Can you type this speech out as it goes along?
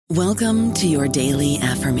Welcome to your daily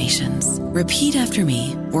affirmations. Repeat after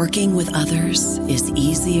me. Working with others is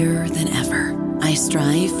easier than ever. I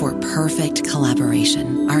strive for perfect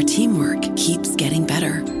collaboration. Our teamwork keeps getting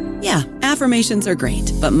better. Yeah, affirmations are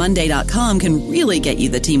great, but Monday.com can really get you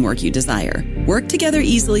the teamwork you desire. Work together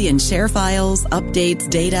easily and share files, updates,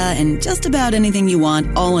 data, and just about anything you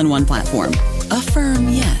want all in one platform. Affirm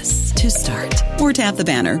yes to start, or tap the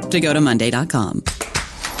banner to go to Monday.com.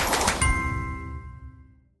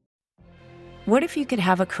 What if you could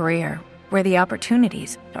have a career where the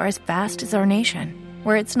opportunities are as vast as our nation,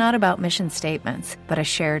 where it's not about mission statements, but a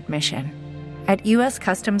shared mission? At U.S.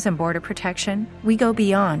 Customs and Border Protection, we go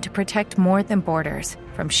beyond to protect more than borders.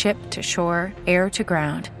 From ship to shore, air to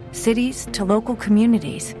ground, cities to local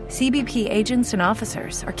communities, CBP agents and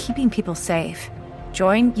officers are keeping people safe.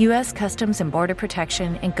 Join U.S. Customs and Border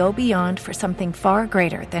Protection and go beyond for something far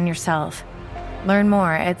greater than yourself. Learn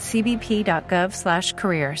more at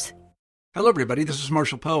cbp.gov/careers. Hello, everybody. This is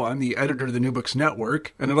Marshall Poe. I'm the editor of the New Books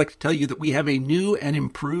Network, and I'd like to tell you that we have a new and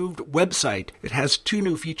improved website. It has two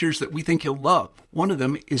new features that we think you'll love. One of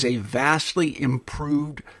them is a vastly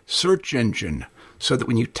improved search engine, so that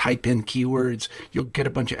when you type in keywords, you'll get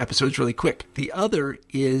a bunch of episodes really quick. The other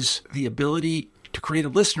is the ability to create a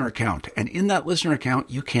listener account, and in that listener account,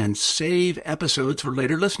 you can save episodes for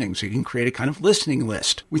later listening, so you can create a kind of listening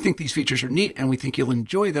list. We think these features are neat, and we think you'll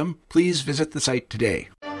enjoy them. Please visit the site today.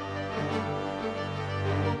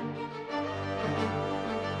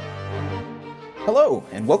 Hello,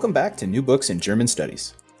 and welcome back to New Books in German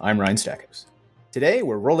Studies. I'm Ryan Stackhouse. Today,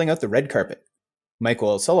 we're rolling out the red carpet. Michael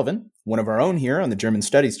L. Sullivan, one of our own here on the German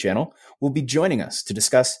Studies channel, will be joining us to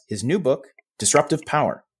discuss his new book, Disruptive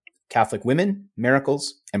Power: Catholic Women,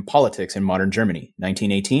 Miracles, and Politics in Modern Germany,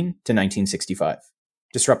 1918 to 1965.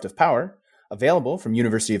 Disruptive Power, available from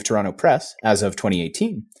University of Toronto Press as of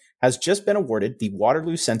 2018, has just been awarded the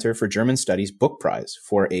Waterloo Center for German Studies Book Prize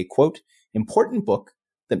for a, quote, important book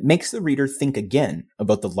that makes the reader think again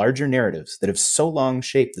about the larger narratives that have so long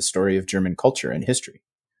shaped the story of German culture and history.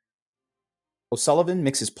 O'Sullivan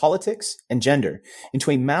mixes politics and gender into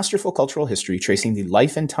a masterful cultural history tracing the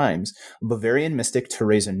life and times of Bavarian mystic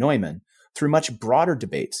Theresa Neumann through much broader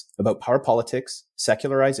debates about power politics,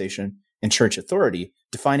 secularization, and church authority,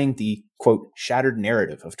 defining the, quote, shattered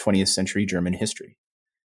narrative of 20th century German history.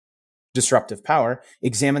 Disruptive Power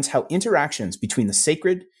examines how interactions between the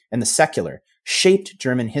sacred and the secular shaped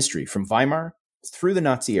German history from Weimar through the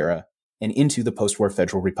Nazi era and into the post-war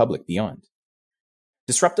Federal Republic beyond.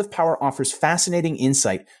 Disruptive Power offers fascinating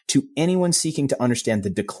insight to anyone seeking to understand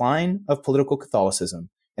the decline of political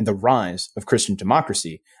Catholicism and the rise of Christian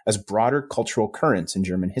democracy as broader cultural currents in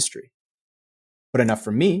German history. But enough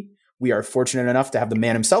from me. We are fortunate enough to have the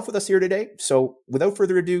man himself with us here today. So without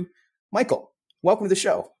further ado, Michael, welcome to the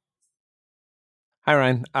show. Hi,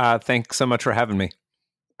 Ryan. Thanks so much for having me.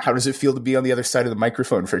 How does it feel to be on the other side of the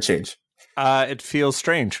microphone for a change? It feels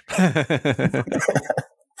strange.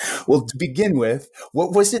 Well, to begin with,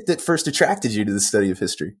 what was it that first attracted you to the study of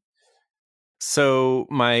history? So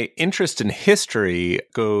my interest in history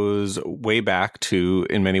goes way back to,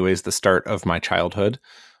 in many ways, the start of my childhood.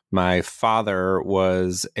 My father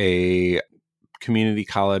was a community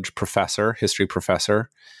college professor, history professor.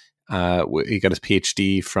 He got his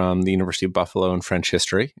PhD from the University of Buffalo in French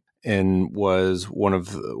history, and was one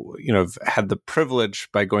of, had the privilege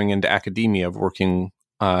by going into academia of working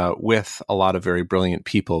with a lot of very brilliant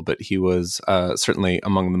people, but he was certainly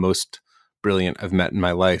among the most brilliant I've met in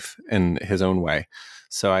my life in his own way.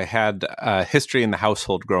 So I had history in the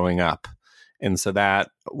household growing up, and so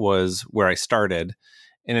that was where I started.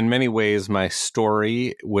 And in many ways, my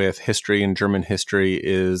story with history and German history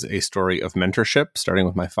is a story of mentorship, starting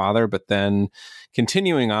with my father, but then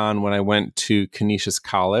continuing on when I went to Canisius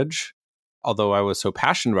College. Although I was so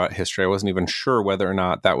passionate about history, I wasn't even sure whether or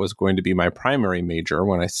not that was going to be my primary major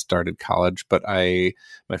when I started college. But my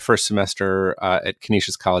first semester at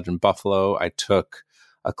Canisius College in Buffalo, I took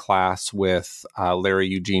a class with Larry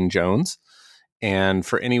Eugene Jones. And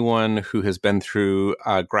for anyone who has been through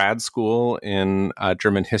grad school in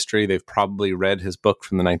German history, they've probably read his book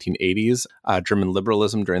from the 1980s, German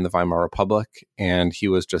Liberalism During the Weimar Republic. And he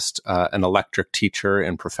was just an electric teacher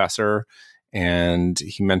and professor. And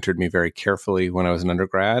he mentored me very carefully when I was an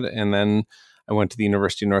undergrad. And then I went to the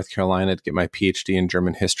University of North Carolina to get my PhD in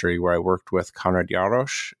German history, where I worked with Konrad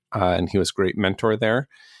Jarosch, and he was a great mentor there.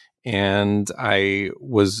 And I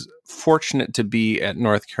was fortunate to be at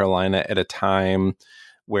North Carolina at a time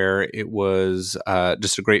where it was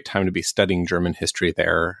just a great time to be studying German history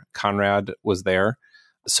there. Konrad was there.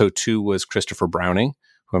 So too was Christopher Browning,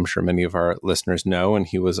 who I'm sure many of our listeners know, and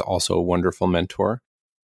he was also a wonderful mentor.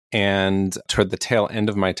 And toward the tail end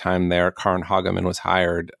of my time there, Karen Hageman was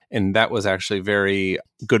hired. And that was actually very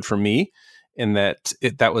good for me in that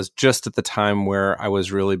that was just at the time where I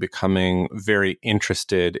was really becoming very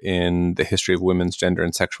interested in the history of women's gender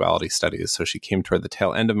and sexuality studies. So she came toward the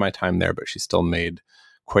tail end of my time there, but she still made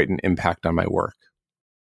quite an impact on my work.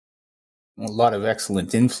 A lot of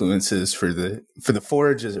excellent influences for the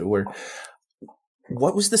Forge, as it were.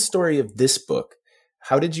 What was the story of this book?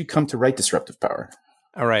 How did you come to write Disruptive Power?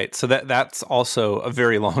 All right. So that's also a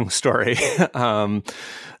very long story.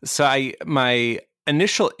 My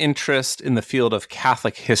initial interest in the field of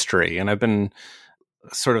Catholic history, and I've been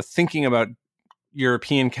sort of thinking about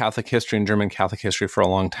European Catholic history and German Catholic history for a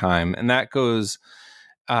long time. And that goes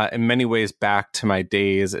in many ways back to my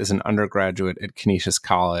days as an undergraduate at Canisius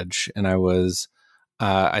College. And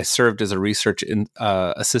I served as a research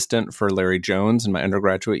assistant for Larry Jones in my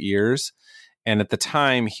undergraduate years. And at the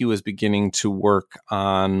time, he was beginning to work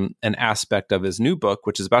on an aspect of his new book,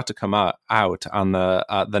 which is about to come out on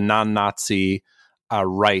the non-Nazi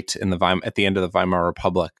right at the end of the Weimar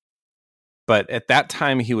Republic. But at that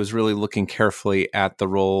time, he was really looking carefully at the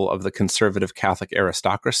role of the conservative Catholic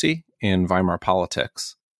aristocracy in Weimar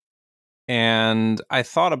politics. And I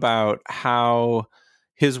thought about how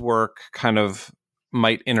his work kind of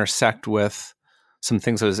might intersect with some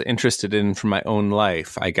things I was interested in from my own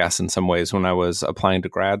life, I guess, in some ways when I was applying to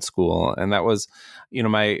grad school. And that was,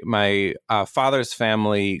 my father's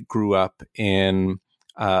family grew up in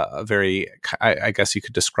a very, I guess you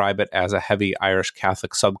could describe it as a heavy Irish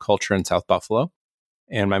Catholic subculture in South Buffalo.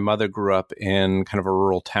 And my mother grew up in kind of a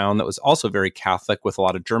rural town that was also very Catholic with a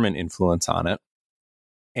lot of German influence on it.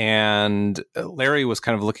 And Larry was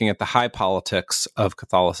kind of looking at the high politics of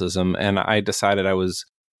Catholicism. And I decided I was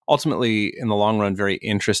ultimately, in the long run, very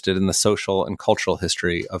interested in the social and cultural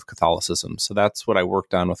history of Catholicism. So that's what I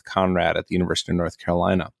worked on with Conrad at the University of North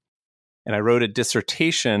Carolina. And I wrote a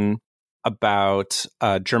dissertation about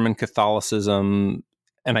German Catholicism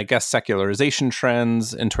and I guess secularization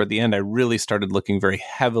trends. And toward the end, I really started looking very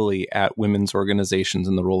heavily at women's organizations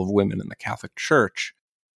and the role of women in the Catholic Church.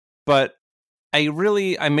 But I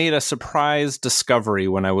made a surprise discovery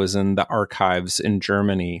when I was in the archives in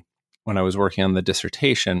Germany when I was working on the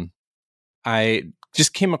dissertation. I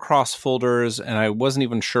just came across folders and I wasn't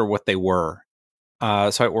even sure what they were.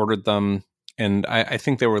 So I ordered them, and I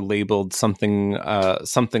think they were labeled something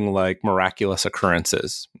like miraculous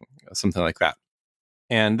occurrences, something like that.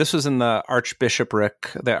 And this was in the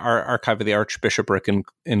archbishopric, the archive of the archbishopric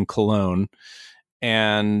in Cologne.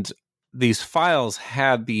 And these files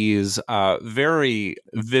had these very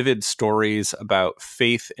vivid stories about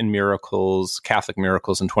faith in miracles, Catholic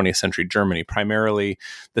miracles in 20th century Germany, primarily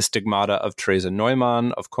the stigmata of Theresa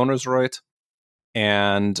Neumann of Konnersreuth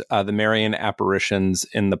and the Marian apparitions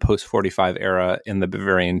in the post-45 era in the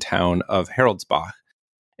Bavarian town of Haroldsbach.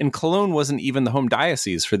 And Cologne wasn't even the home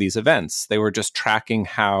diocese for these events. They were just tracking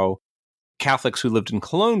how Catholics who lived in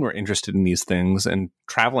Cologne were interested in these things and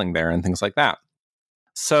traveling there and things like that.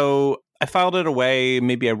 So I filed it away.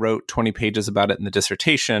 Maybe I wrote 20 pages about it in the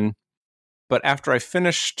dissertation. But after I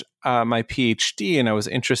finished my PhD and I was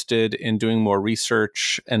interested in doing more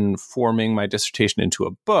research and forming my dissertation into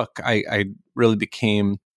a book, I really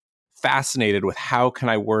became fascinated with how can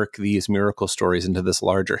I work these miracle stories into this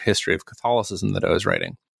larger history of Catholicism that I was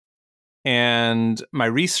writing. And my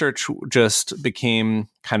research just became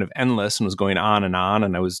kind of endless and was going on. And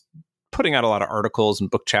I was putting out a lot of articles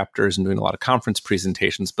and book chapters and doing a lot of conference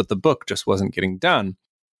presentations, but the book just wasn't getting done.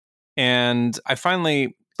 And I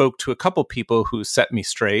finally spoke to a couple people who set me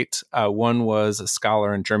straight. One was a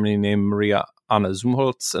scholar in Germany named Maria Anna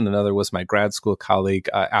Zumholtz, and another was my grad school colleague,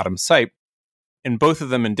 Adam Sipe. And both of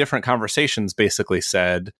them in different conversations basically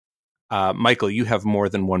said, Michael, you have more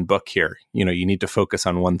than one book here. You need to focus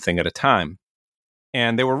on one thing at a time.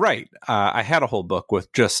 And they were right. I had a whole book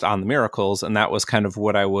with just on the miracles, and that was kind of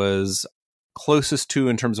what I was closest to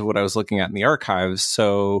in terms of what I was looking at in the archives.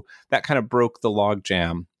 So that kind of broke the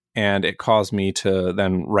logjam, and it caused me to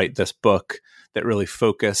then write this book that really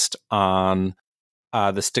focused on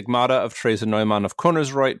the stigmata of Theresa Neumann of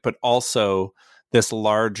Konnersreuth, but also this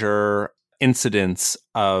larger incidence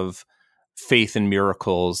of faith in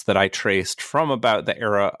miracles that I traced from about the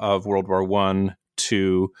era of World War I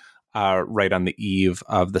to right on the eve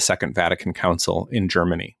of the Second Vatican Council in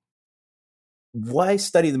Germany. Why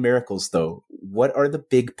study the miracles, though? What are the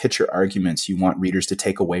big picture arguments you want readers to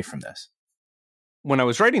take away from this? When I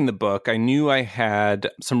was writing the book, I knew I had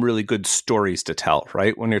some really good stories to tell,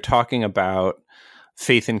 right? When you're talking about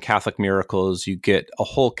faith in Catholic miracles, you get a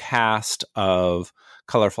whole cast of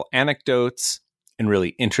colorful anecdotes and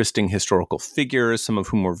really interesting historical figures, some of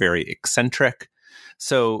whom were very eccentric.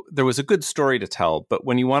 So there was a good story to tell. But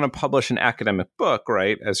when you want to publish an academic book,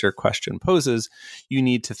 right, as your question poses, you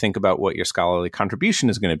need to think about what your scholarly contribution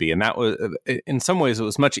is going to be. And that was, in some ways, it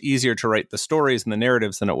was much easier to write the stories and the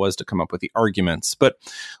narratives than it was to come up with the arguments. But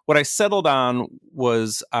what I settled on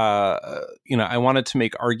was, I wanted to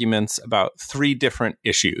make arguments about 3 different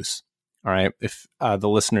issues. All right. If the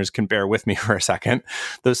listeners can bear with me for a second,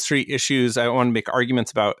 those 3 issues, I want to make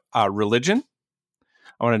arguments about religion.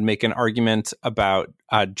 I wanted to make an argument about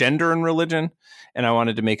gender and religion, and I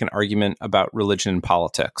wanted to make an argument about religion and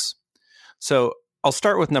politics. So I'll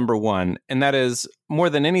start with number 1, and that is,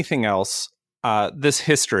 more than anything else, this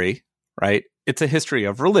history, right? It's a history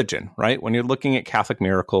of religion, right? When you're looking at Catholic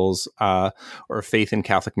miracles or faith in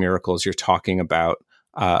Catholic miracles, you're talking about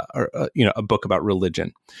a book about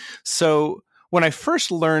religion. So when I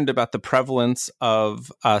first learned about the prevalence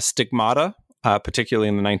of stigmata, particularly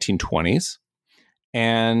in the 1920s,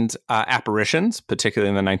 and apparitions, particularly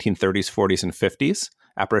in the 1930s, 40s, and 50s,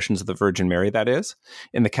 apparitions of the Virgin Mary, that is,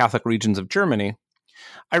 in the Catholic regions of Germany,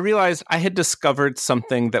 I realized I had discovered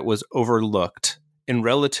something that was overlooked and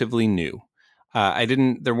relatively new.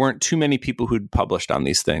 There weren't too many people who'd published on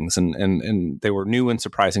these things, and they were new and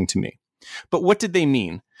surprising to me. But what did they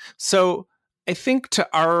mean? So I think to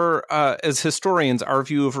our, as historians, our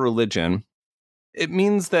view of religion, it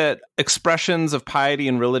means that expressions of piety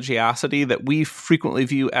and religiosity that we frequently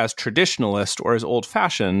view as traditionalist or as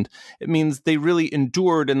old-fashioned, it means they really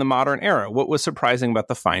endured in the modern era. What was surprising about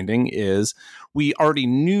the finding is we already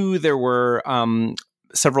knew there were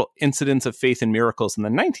several incidents of faith and miracles in the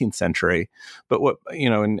 19th century, but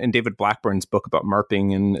in David Blackburn's book about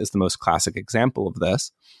Marping is the most classic example of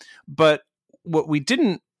this. But what we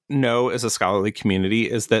didn't know as a scholarly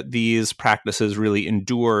community is that these practices really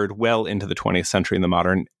endured well into the 20th century in the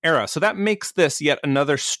modern era. So that makes this yet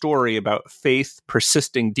another story about faith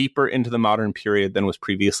persisting deeper into the modern period than was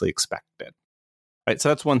previously expected. Right? So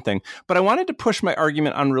that's one thing. But I wanted to push my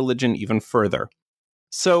argument on religion even further.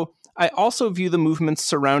 So I also view the movements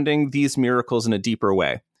surrounding these miracles in a deeper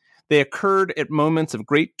way. They occurred at moments of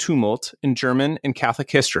great tumult in German and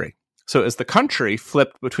Catholic history. So as the country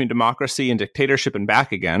flipped between democracy and dictatorship and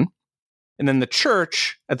back again, and then the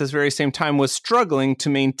church at this very same time was struggling to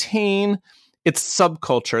maintain its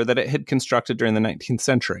subculture that it had constructed during the 19th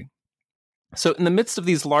century. So in the midst of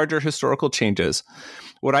these larger historical changes,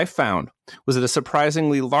 what I found was that a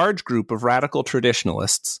surprisingly large group of radical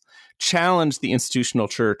traditionalists challenged the institutional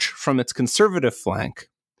church from its conservative flank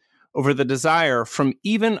over the desire from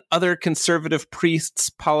even other conservative priests,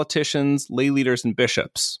 politicians, lay leaders, and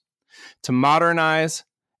bishops to modernize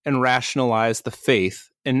and rationalize the faith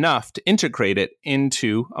enough to integrate it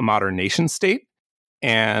into a modern nation state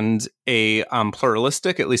and a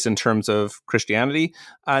pluralistic, at least in terms of Christianity,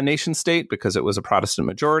 nation state, because it was a Protestant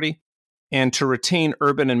majority, and to retain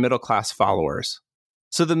urban and middle-class followers.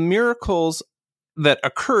 So the miracles that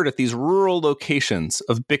occurred at these rural locations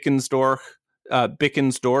of Bickensdorf,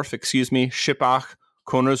 Schippach,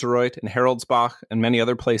 Konnersreuth, and Haroldsbach, and many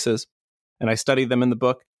other places, and I studied them in the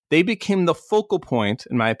book, they became the focal point,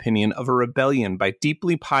 in my opinion, of a rebellion by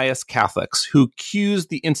deeply pious Catholics who accused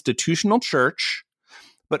the institutional church,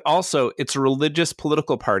 but also its religious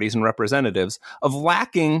political parties and representatives, of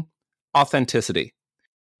lacking authenticity.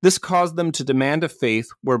 This caused them to demand a faith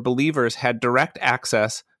where believers had direct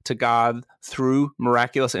access to God through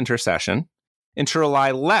miraculous intercession, and to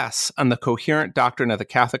rely less on the coherent doctrine of the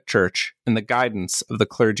Catholic Church and the guidance of the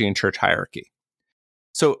clergy and church hierarchy.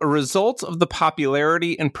 So a result of the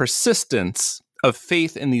popularity and persistence of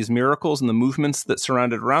faith in these miracles and the movements that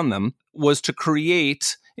surrounded around them was to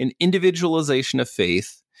create an individualization of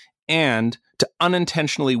faith and to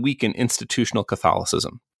unintentionally weaken institutional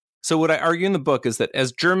Catholicism. So what I argue in the book is that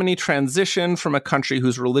as Germany transitioned from a country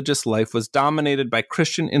whose religious life was dominated by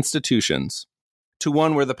Christian institutions to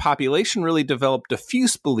one where the population really developed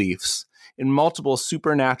diffuse beliefs in multiple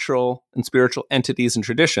supernatural and spiritual entities and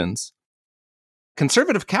traditions,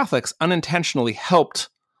 conservative Catholics unintentionally helped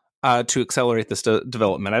to accelerate this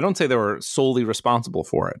development. I don't say they were solely responsible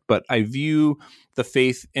for it, but I view the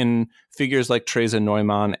faith in figures like Theresa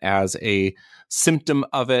Neumann as a symptom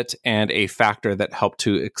of it and a factor that helped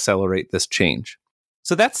to accelerate this change.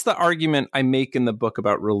 So that's the argument I make in the book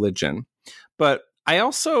about religion. But I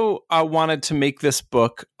also wanted to make this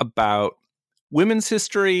book about women's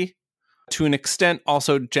history, to an extent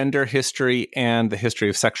also gender history and the history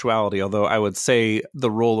of sexuality, although I would say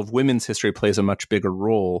the role of women's history plays a much bigger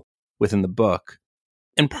role within the book.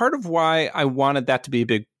 And part of why I wanted that to be a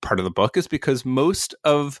big part of the book is because most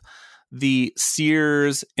of the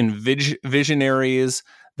seers and visionaries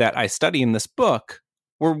that I study in this book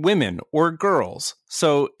were women or girls.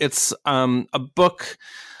 So it's a book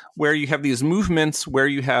where you have these movements where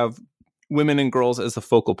you have women and girls as the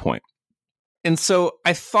focal point. And so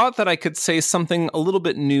I thought that I could say something a little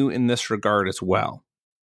bit new in this regard as well.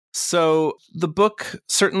 So the book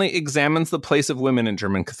certainly examines the place of women in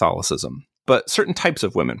German Catholicism, but certain types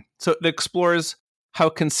of women. So it explores how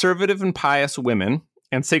conservative and pious women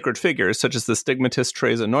and sacred figures, such as the stigmatist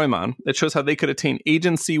Theresa Neumann, it shows how they could attain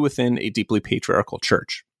agency within a deeply patriarchal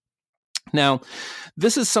church. Now,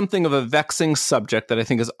 this is something of a vexing subject that I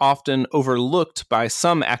think is often overlooked by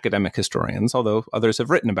some academic historians, although others have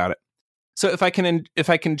written about it. So if I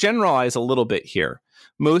can generalize a little bit here,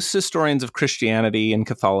 most historians of Christianity and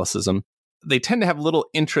Catholicism, they tend to have little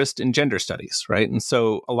interest in gender studies, right? And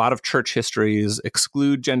so a lot of church histories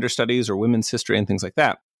exclude gender studies or women's history and things like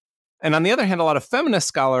that. And on the other hand, a lot of feminist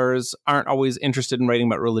scholars aren't always interested in writing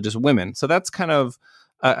about religious women. So that's kind of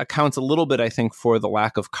accounts a little bit, I think, for the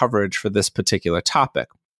lack of coverage for this particular topic.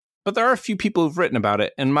 But there are a few people who've written about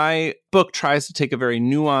it, and my book tries to take a very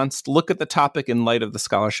nuanced look at the topic in light of the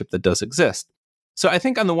scholarship that does exist. So I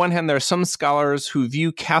think on the one hand, there are some scholars who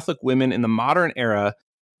view Catholic women in the modern era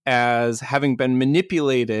as having been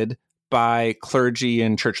manipulated by clergy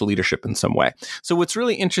and church leadership in some way. So what's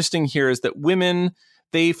really interesting here is that women,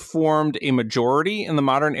 they formed a majority in the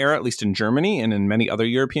modern era, at least in Germany and in many other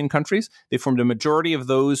European countries. They formed a majority of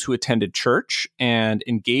those who attended church and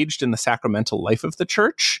engaged in the sacramental life of the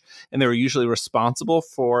church. And they were usually responsible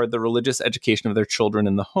for the religious education of their children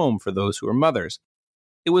in the home for those who were mothers.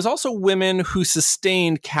 It was also women who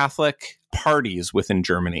sustained Catholic parties within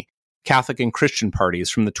Germany, Catholic and Christian parties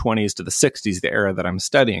from the 20s to the 60s, the era that I'm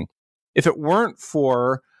studying. If it weren't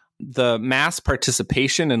for the mass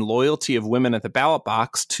participation and loyalty of women at the ballot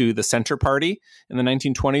box to the Center Party in the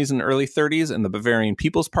 1920s and early 30s, and the Bavarian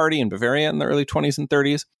People's Party in Bavaria in the early 20s and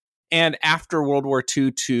 30s, and after World War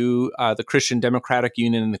II to the Christian Democratic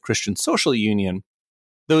Union and the Christian Social Union,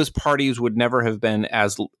 those parties would never have been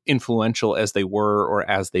as influential as they were or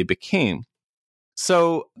as they became.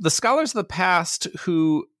 So the scholars of the past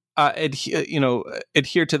who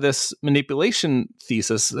adhere to this manipulation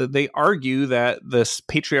thesis, they argue that this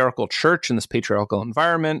patriarchal church and this patriarchal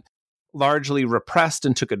environment largely repressed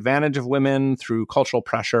and took advantage of women through cultural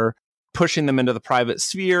pressure, pushing them into the private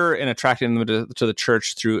sphere and attracting them to the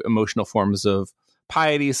church through emotional forms of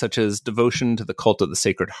piety, such as devotion to the cult of the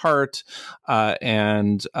Sacred Heart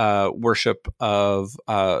and worship of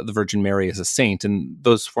the Virgin Mary as a saint. And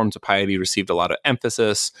those forms of piety received a lot of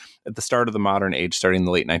emphasis at the start of the modern age, starting in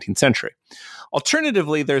the late 19th century.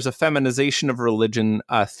 Alternatively, there's a feminization of religion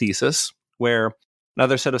thesis, where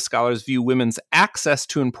another set of scholars view women's access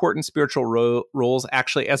to important spiritual roles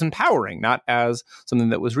actually as empowering, not as something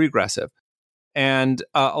that was regressive. And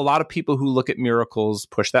a lot of people who look at miracles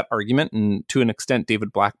push that argument, and to an extent,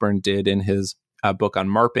 David Blackburn did in his book on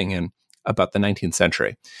Marpingen about the 19th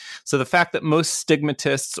century. So the fact that most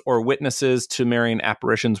stigmatists or witnesses to Marian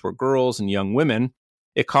apparitions were girls and young women,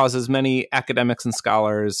 it causes many academics and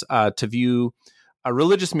scholars to view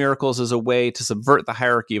religious miracles as a way to subvert the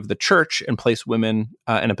hierarchy of the church and place women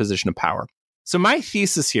in a position of power. So my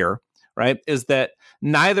thesis here, right, is that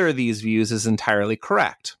neither of these views is entirely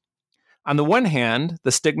correct. On the one hand,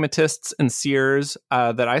 the stigmatists and seers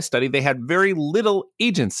that I study, they had very little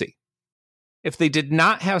agency. If they did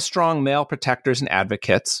not have strong male protectors and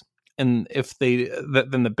advocates, and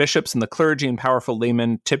then the bishops and the clergy and powerful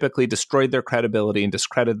laymen typically destroyed their credibility and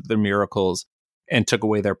discredited their miracles and took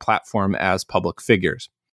away their platform as public figures.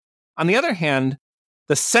 On the other hand,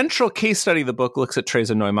 the central case study of the book looks at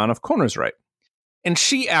Theresa Neumann of Konnersreuth. And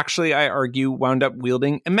she actually, I argue, wound up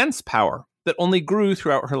wielding immense power that only grew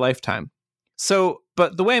throughout her lifetime.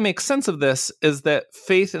 But the way I make sense of this is that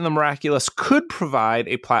faith in the miraculous could provide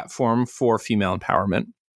a platform for female empowerment,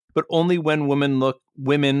 but only when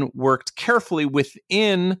women worked carefully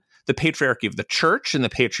within the patriarchy of the church and the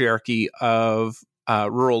patriarchy of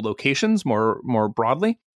rural locations more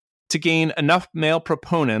broadly to gain enough male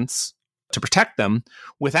proponents to protect them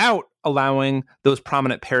without allowing those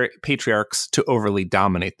prominent patriarchs to overly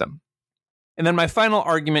dominate them. And then my final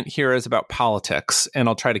argument here is about politics, and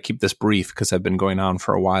I'll try to keep this brief because I've been going on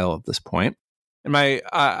for a while at this point. And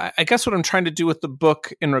I guess what I'm trying to do with the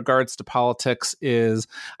book in regards to politics is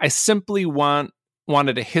I simply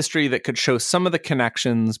wanted a history that could show some of the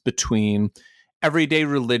connections between everyday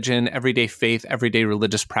religion, everyday faith, everyday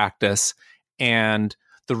religious practice, and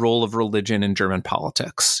the role of religion in German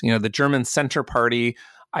politics. You know, the German Center Party,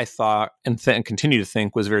 I thought and continue to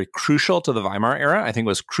think was very crucial to the Weimar era. I think it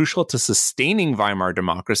was crucial to sustaining Weimar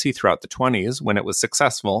democracy throughout the 20s when it was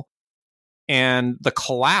successful. And the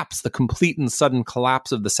collapse, the complete and sudden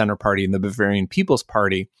collapse of the Center Party and the Bavarian People's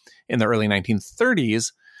Party in the early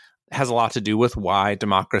 1930s has a lot to do with why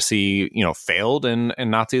democracy, failed and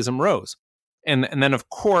Nazism rose. And then, of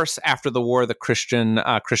course, after the war, the Christian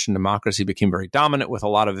democracy became very dominant, with a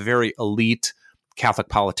lot of very elite Catholic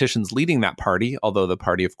politicians leading that party, although the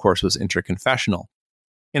party, of course, was interconfessional.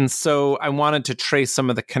 And so I wanted to trace some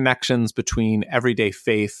of the connections between everyday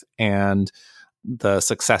faith and the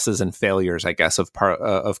successes and failures, I guess, of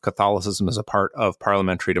Catholicism as a part of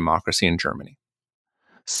parliamentary democracy in Germany.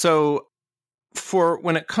 So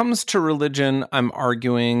when it comes to religion, I'm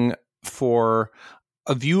arguing for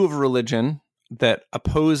a view of religion that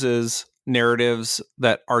opposes narratives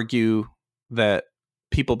that argue that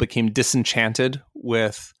people became disenchanted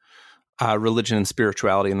with religion and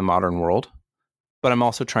spirituality in the modern world. But I'm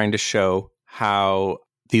also trying to show how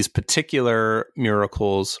these particular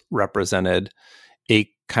miracles represented a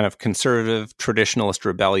kind of conservative traditionalist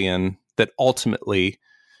rebellion that ultimately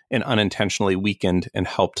and unintentionally weakened and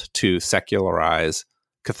helped to secularize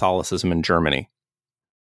Catholicism in Germany.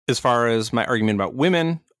 As far as my argument about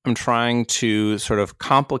women, I'm trying to sort of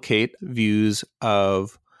complicate views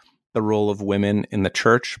of the role of women in the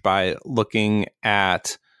church by looking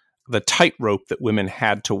at the tightrope that women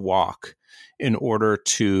had to walk in order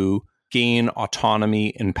to gain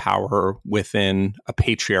autonomy and power within a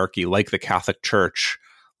patriarchy like the Catholic Church,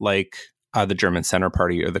 like the German Center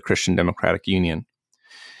Party or the Christian Democratic Union.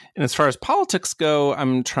 And as far as politics go,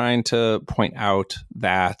 I'm trying to point out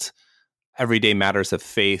that everyday matters of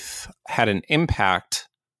faith had an impact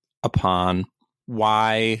upon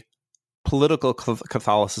why political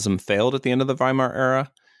Catholicism failed at the end of the Weimar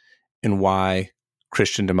era and why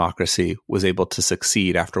Christian democracy was able to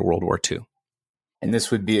succeed after World War II. And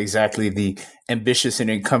this would be exactly the ambitious and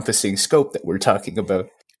encompassing scope that we're talking about.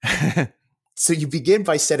 So you begin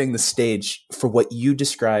by setting the stage for what you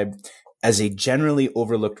describe as a generally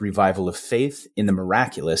overlooked revival of faith in the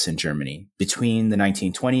miraculous in Germany between the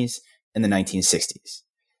 1920s and the 1960s.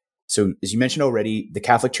 So as you mentioned already, the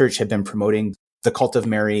Catholic Church had been promoting the cult of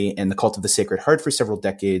Mary and the cult of the Sacred Heart for several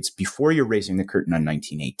decades before you're raising the curtain on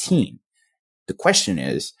 1918. The question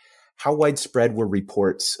is, how widespread were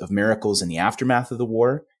reports of miracles in the aftermath of the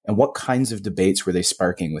war, and what kinds of debates were they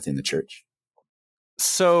sparking within the church?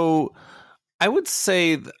 So I would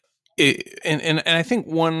say, and I think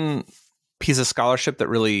one piece of scholarship that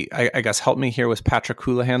really, I guess, helped me here was Patrick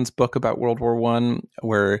Houlihan's book about World War I,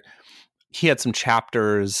 where he had some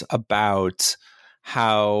chapters about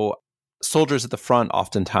how soldiers at the front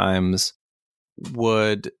oftentimes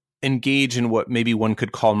would engage in what maybe one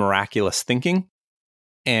could call miraculous thinking,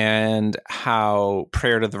 and how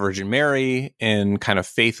prayer to the Virgin Mary and kind of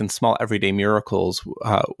faith in small everyday miracles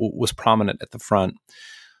was prominent at the front.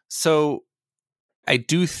 So I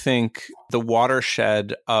do think the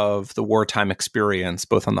watershed of the wartime experience,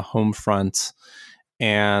 both on the home front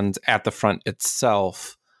and at the front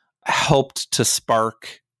itself, helped to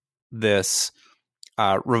spark this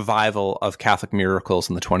revival of Catholic miracles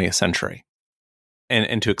in the 20th century.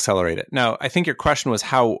 And to accelerate it. Now, I think your question was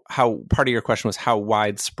how part of your question was how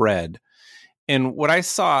widespread. And what I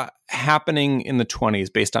saw happening in the 20s,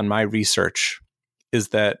 based on my research, is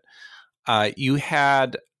that you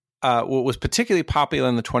had what was particularly popular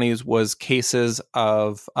in the 20s was cases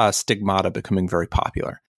of stigmata becoming very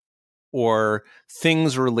popular, or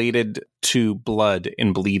things related to blood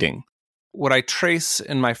and bleeding. What I trace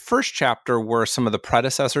in my first chapter were some of the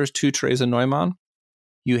predecessors to Theresa Neumann.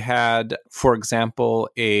 You had, for example,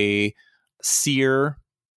 a seer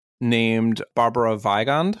named Barbara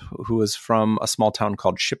Weigand, who was from a small town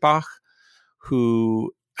called Schippach,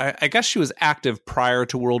 who I guess she was active prior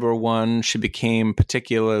to World War I. She became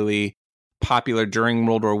particularly popular during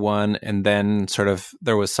World War I, and then sort of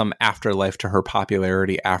there was some afterlife to her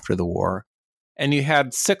popularity after the war. And you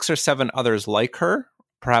had 6 or 7 others like her.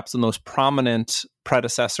 Perhaps the most prominent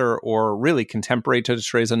predecessor or really contemporary to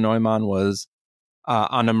Theresa Neumann was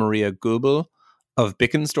Anna Maria Goebel of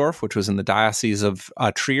Bickensdorf, which was in the Diocese of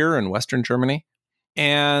Trier in Western Germany.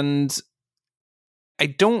 And I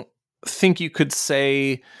don't think you could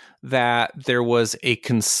say that there was a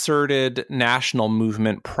concerted national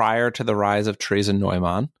movement prior to the rise of Theresa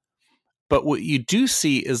Neumann. But what you do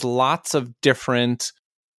see is lots of different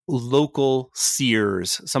local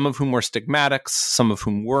seers, some of whom were stigmatics, some of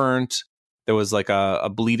whom weren't. There was like a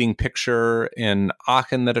bleeding picture in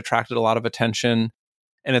Aachen that attracted a lot of attention.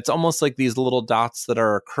 And it's almost like these little dots that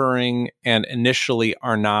are occurring and initially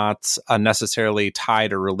are not necessarily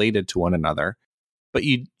tied or related to one another. But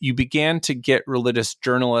you began to get religious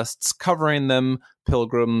journalists covering them,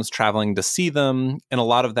 pilgrims traveling to see them, and a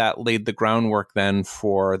lot of that laid the groundwork then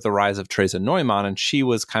for the rise of Theresa Neumann. And she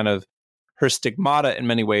was kind of, her stigmata in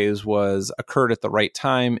many ways occurred at the right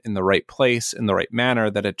time, in the right place, in the right manner,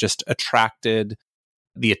 that it just attracted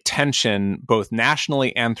the attention both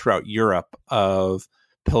nationally and throughout Europe of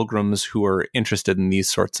pilgrims who were interested in these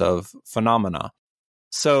sorts of phenomena.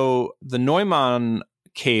 So the Neumann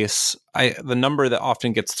case, the number that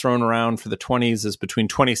often gets thrown around for the 20s is between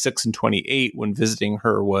 26 and 28, when visiting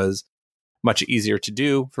her was much easier to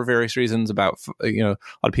do for various reasons. About, a lot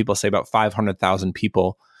of people say about 500,000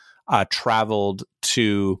 people traveled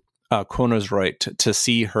to Königsreuth to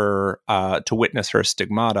see her, to witness her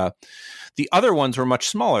stigmata. The other ones were much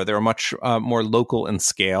smaller. They were much more local in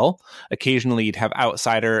scale. Occasionally, you'd have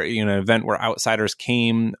an event where outsiders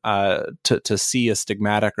came to see a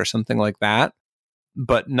stigmatic or something like that,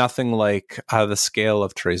 but nothing like the scale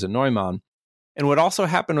of Theresa Neumann. And what also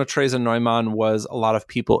happened with Theresa Neumann was a lot of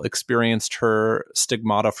people experienced her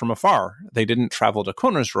stigmata from afar. They didn't travel to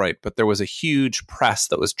Königsreuth, but there was a huge press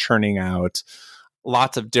that was churning out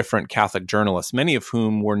lots of different Catholic journalists, many of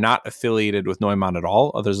whom were not affiliated with Neumann at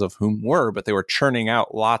all, others of whom were, but they were churning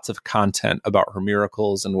out lots of content about her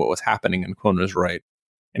miracles and what was happening in Königsreuth.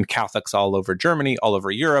 And Catholics all over Germany, all over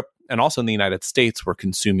Europe, and also in the United States were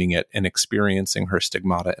consuming it and experiencing her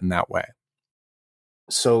stigmata in that way.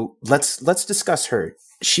 So let's discuss her.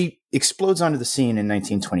 She explodes onto the scene in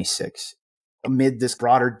 1926 amid this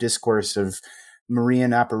broader discourse of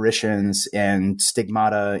Marian apparitions and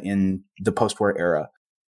stigmata in the post-war era.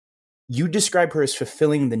 You describe her as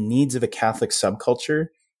fulfilling the needs of a Catholic subculture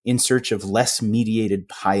in search of less mediated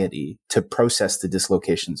piety to process the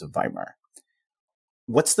dislocations of Weimar.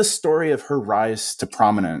 What's the story of her rise to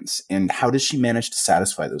prominence, and how does she manage to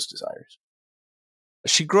satisfy those desires?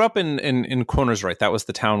 She grew up in Königsreuth. That was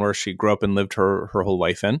the town where she grew up and lived her whole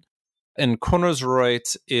life in. And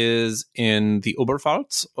Königsreuth is in the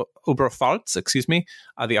Oberpfalz,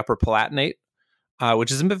 the Upper Palatinate,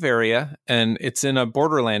 which is in Bavaria, and it's in a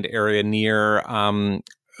borderland area near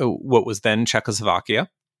what was then Czechoslovakia.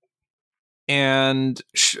 And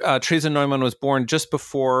Theresa Neumann was born just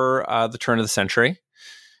before the turn of the century,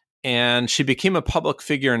 and she became a public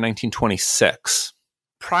figure in 1926.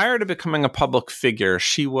 Prior to becoming a public figure,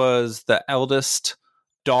 she was the eldest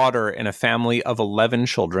daughter in a family of 11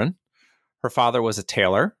 children. Her father was a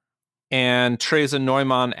tailor, and Theresa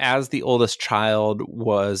Neumann, as the oldest child,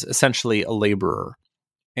 was essentially a laborer.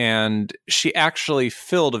 And she actually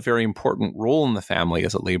filled a very important role in the family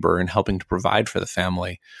as a laborer in helping to provide for the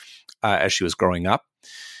family as she was growing up.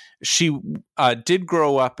 She did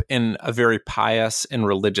grow up in a very pious and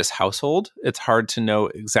religious household. It's hard to know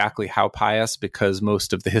exactly how pious because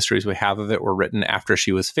most of the histories we have of it were written after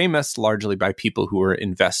she was famous, largely by people who were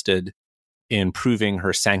invested in proving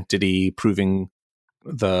her sanctity, proving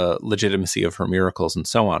the legitimacy of her miracles, and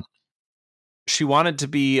so on. She wanted to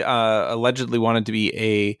be, allegedly wanted to be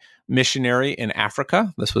a missionary in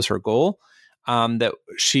Africa. This was her goal, that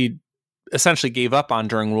she essentially gave up on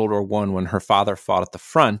during World War I when her father fought at the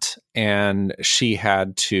front, and she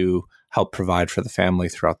had to help provide for the family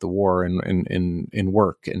throughout the war and in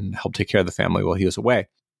work and help take care of the family while he was away.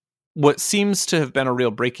 What seems to have been a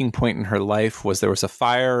real breaking point in her life was there was a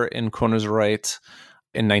fire in Königsreuth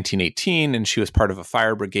in 1918, and she was part of a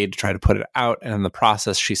fire brigade to try to put it out. And in the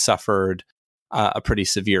process, she suffered a pretty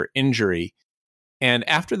severe injury. And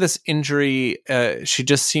after this injury, she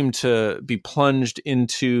just seemed to be plunged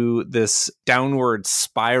into this downward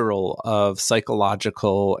spiral of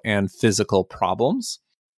psychological and physical problems.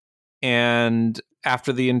 And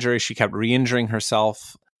after the injury, she kept re-injuring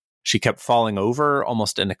herself. She kept falling over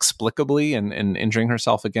almost inexplicably and injuring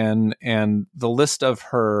herself again. And the list of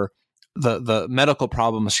the medical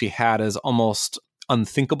problems she had is almost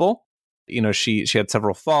unthinkable. She had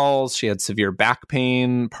several falls. She had severe back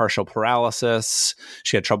pain, partial paralysis.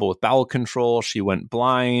 She had trouble with bowel control. She went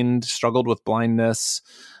blind, struggled with blindness.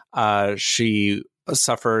 She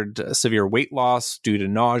suffered severe weight loss due to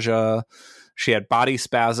nausea. She had body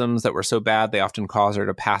spasms that were so bad they often caused her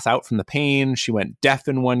to pass out from the pain. She went deaf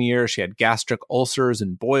in 1 year. She had gastric ulcers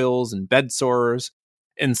and boils and bed sores.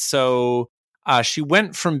 And so she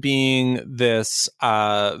went from being this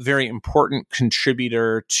very important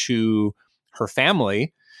contributor to her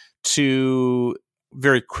family to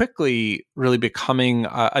very quickly really becoming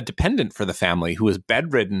a dependent for the family who was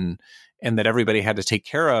bedridden and that everybody had to take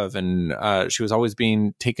care of. And she was always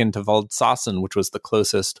being taken to Waldsassen, which was the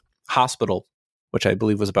closest hospital, which I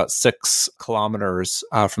believe was about 6 kilometers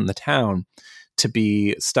from the town, to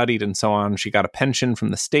be studied and so on. She got a pension from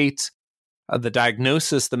the state.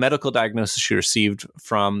 The medical diagnosis she received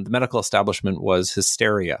from the medical establishment was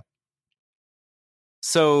hysteria.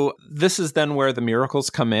 So this is then where the miracles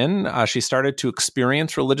come in. She started to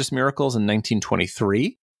experience religious miracles in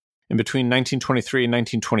 1923. And between 1923 and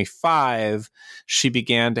 1925, she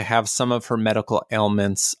began to have some of her medical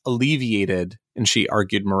ailments alleviated, and she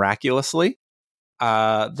argued miraculously.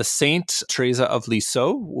 The Saint Teresa of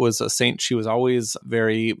Lisieux was a saint she was always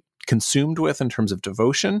very consumed with in terms of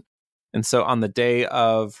devotion. And so on the day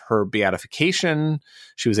of her beatification,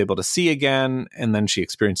 she was able to see again, and then she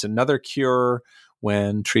experienced another cure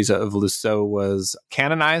when Teresa of Lisieux was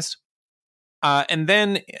canonized. And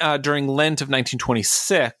then during Lent of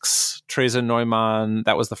 1926, Teresa Neumann,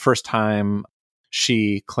 that was the first time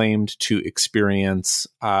she claimed to experience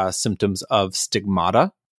symptoms of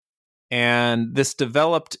stigmata. And this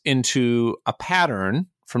developed into a pattern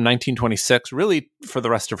from 1926, really for the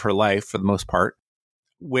rest of her life, for the most part,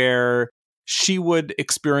 where she would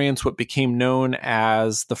experience what became known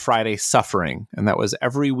as the Friday suffering. And that was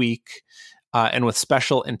every week. And with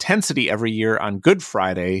special intensity every year on Good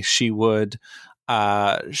Friday, she would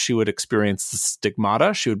experience the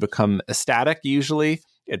stigmata. She would become ecstatic, usually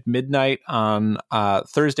at midnight on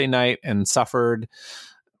Thursday night, and suffered,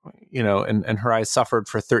 and her eyes suffered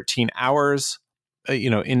for 13 hours,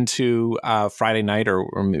 into Friday night or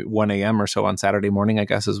 1 a.m. or so on Saturday morning, I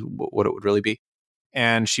guess is what it would really be.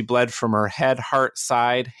 And she bled from her head, heart,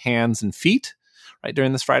 side, hands, and feet, right,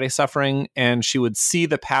 during this Friday suffering. And she would see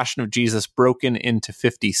the Passion of Jesus broken into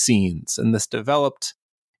 50 scenes. And this developed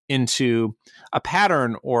into a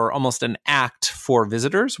pattern or almost an act for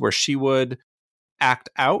visitors, where she would act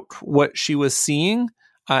out what she was seeing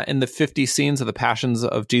in the 50 scenes of the Passions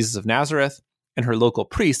of Jesus of Nazareth. And her local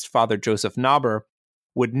priest, Father Joseph Nauber,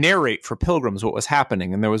 would narrate for pilgrims what was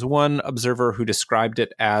happening. And there was one observer who described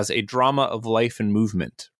it as a drama of life and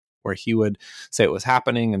movement, where he would say it was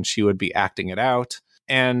happening and she would be acting it out.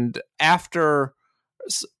 And after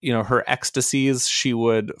her ecstasies, she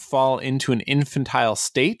would fall into an infantile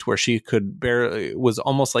state where she was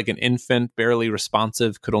almost like an infant, barely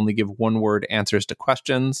responsive, could only give one-word answers to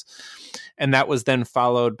questions. And that was then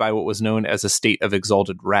followed by what was known as a state of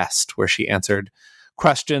exalted rest, where she answered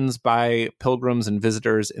questions by pilgrims and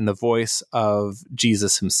visitors in the voice of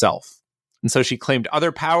Jesus himself. And so she claimed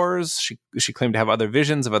other powers. She claimed to have other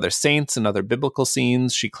visions of other saints and other biblical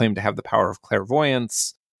scenes. She claimed to have the power of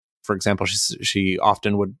clairvoyance. For example, she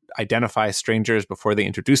often would identify strangers before they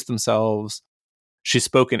introduced themselves. She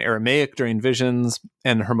spoke in Aramaic during visions.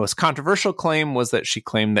 And her most controversial claim was that she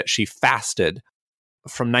claimed that she fasted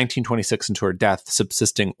from 1926 into her death,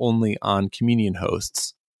 subsisting only on communion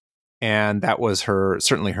hosts. And that was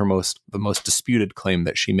certainly the most disputed claim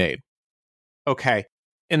that she made. Okay.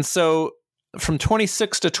 And so from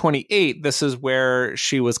 26 to 28, this is where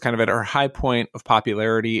she was kind of at her high point of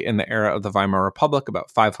popularity in the era of the Weimar Republic. About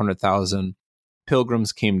 500,000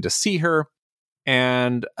 pilgrims came to see her.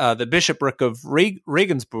 And the bishopric of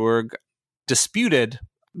Regensburg disputed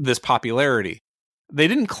this popularity. They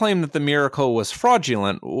didn't claim that the miracle was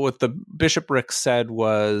fraudulent. What the bishopric said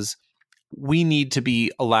was, we need to be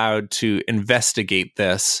allowed to investigate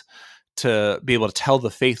this to be able to tell the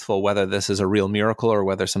faithful whether this is a real miracle or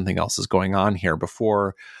whether something else is going on here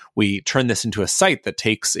before we turn this into a site that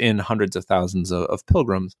takes in hundreds of thousands of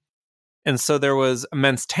pilgrims. And so there was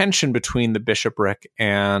immense tension between the bishopric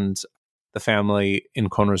and the family in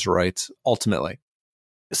Konnersreuth ultimately.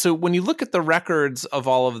 So when you look at the records of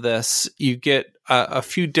all of this, you get a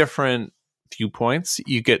few different viewpoints.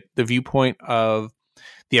 You get the viewpoint of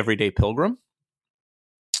the everyday pilgrim,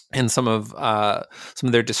 and some of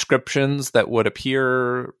their descriptions that would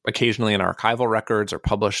appear occasionally in archival records or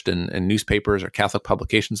published in newspapers or Catholic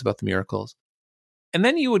publications about the miracles. And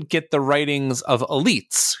then you would get the writings of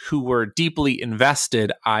elites who were deeply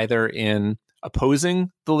invested either in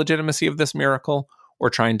opposing the legitimacy of this miracle or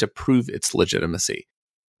trying to prove its legitimacy.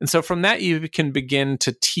 And so from that, you can begin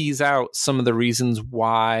to tease out some of the reasons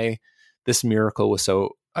why this miracle was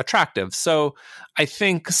so attractive. So I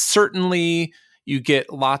think certainly you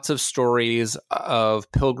get lots of stories of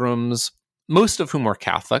pilgrims, most of whom were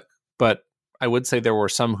Catholic, but I would say there were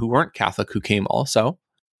some who weren't Catholic who came also.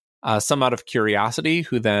 Some out of curiosity,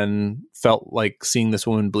 who then felt like seeing this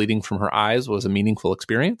woman bleeding from her eyes was a meaningful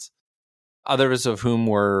experience. Others of whom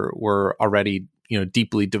were already,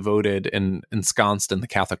 deeply devoted and ensconced in the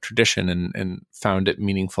Catholic tradition and found it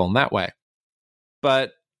meaningful in that way.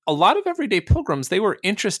 But a lot of everyday pilgrims, they were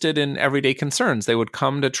interested in everyday concerns. They would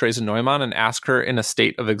come to Teresa Neumann and ask her in a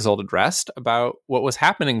state of exalted rest about what was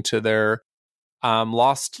happening to their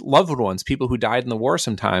lost loved ones, people who died in the war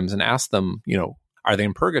sometimes, and ask them, are they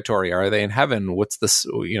in purgatory? Are they in heaven? What's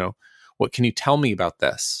What can you tell me about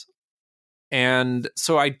this? And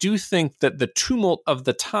so I do think that the tumult of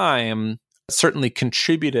the time certainly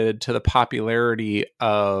contributed to the popularity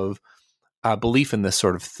of belief in this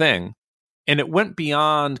sort of thing. And it went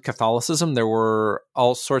beyond Catholicism. There were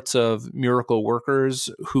all sorts of miracle workers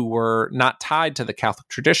who were not tied to the Catholic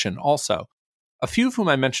tradition also. A few of whom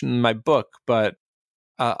I mentioned in my book, but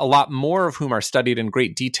a lot more of whom are studied in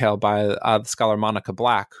great detail by the scholar Monica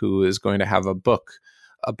Black, who is going to have a book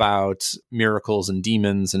about miracles and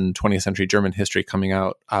demons in 20th century German history coming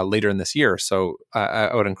out later in this year. So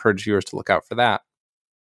I would encourage viewers to look out for that.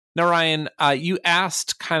 Now, Ryan, you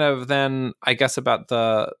asked kind of then, I guess, about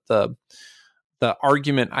the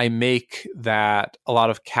argument I make that a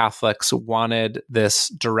lot of Catholics wanted this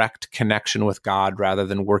direct connection with God rather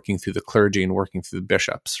than working through the clergy and working through the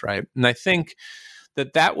bishops, right? And I think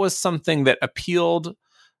that was something that appealed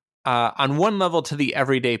on one level to the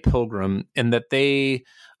everyday pilgrim, in that they,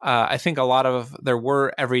 I think there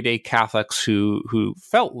were everyday Catholics who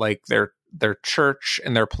felt like their church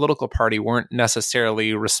and their political party weren't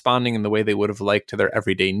necessarily responding in the way they would have liked to their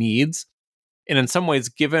everyday needs. And in some ways,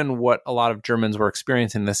 given what a lot of Germans were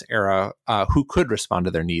experiencing in this era, who could respond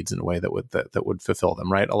to their needs in a way that would fulfill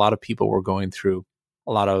them, right? A lot of people were going through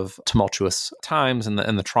a lot of tumultuous times, and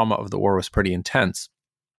the trauma of the war was pretty intense.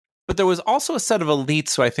 But there was also a set of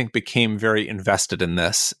elites who I think became very invested in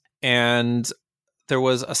this. And there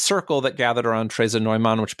was a circle that gathered around Theresa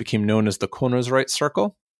Neumann, which became known as the Konnersreuth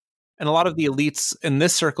Circle. And a lot of the elites in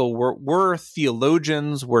this circle were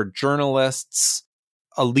theologians, were journalists,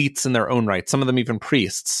 elites in their own right, some of them even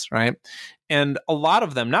priests, right? And a lot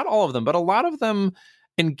of them, not all of them, but a lot of them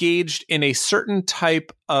engaged in a certain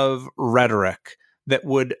type of rhetoric that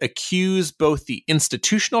would accuse both the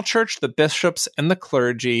institutional church, the bishops, and the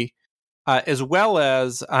clergy, as well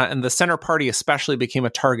as, and the center party especially became a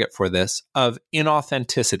target for this, of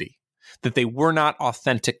inauthenticity, that they were not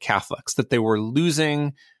authentic Catholics, that they were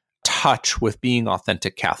losing touch with being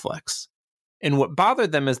authentic Catholics. And what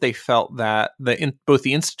bothered them is they felt that both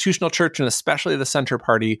the institutional church and especially the center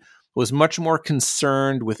party was much more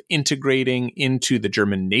concerned with integrating into the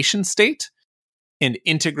German nation state and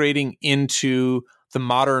integrating into the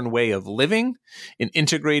modern way of living and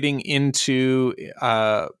integrating into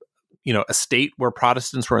a state where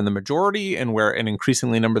Protestants were in the majority and where an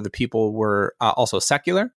increasingly number of the people were also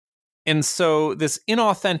secular. And so this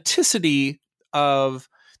inauthenticity of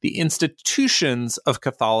the institutions of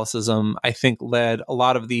Catholicism, I think, led a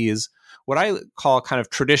lot of these, what I call kind of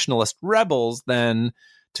traditionalist rebels, then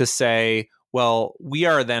to say, well, we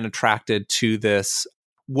are then attracted to this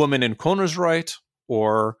woman in Konnersreuth,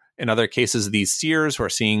 or in other cases, these seers who are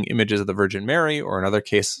seeing images of the Virgin Mary, or in other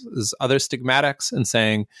cases, other stigmatics, and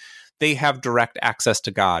saying they have direct access to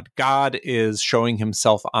God. God is showing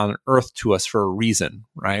himself on earth to us for a reason,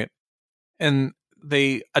 right? And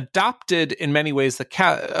they adopted, in many ways,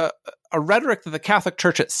 a rhetoric that the Catholic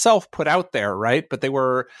Church itself put out there, right? But they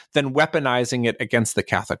were then weaponizing it against the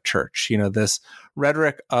Catholic Church. You know, this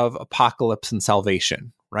rhetoric of apocalypse and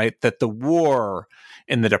salvation, right? That the war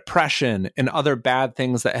and the depression and other bad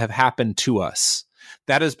things that have happened to us,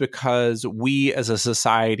 that is because we as a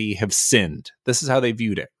society have sinned. This is how they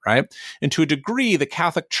viewed it, right? And to a degree, the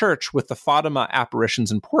Catholic Church, with the Fatima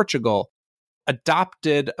apparitions in Portugal,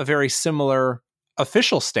 adopted a very similar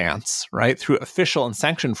official stance, right, through official and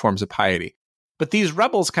sanctioned forms of piety. But these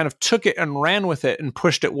rebels kind of took it and ran with it and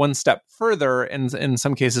pushed it one step further, and in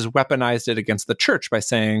some cases weaponized it against the church by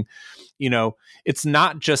saying, you know, it's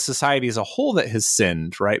not just society as a whole that has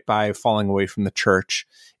sinned, right, by falling away from the church.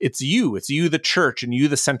 It's you, the church, and you,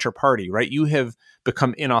 the center party, right? You have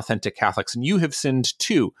become inauthentic Catholics, and you have sinned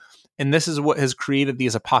too. And this is what has created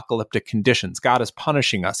these apocalyptic conditions. God is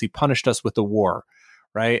punishing us. He punished us with the war,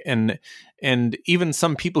 right? And even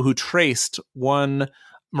some people who traced one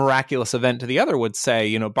miraculous event to the other would say,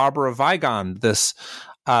 you know, Barbara Weigand, this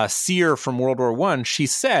seer from World War I, she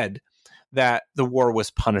said that the war was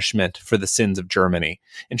punishment for the sins of Germany.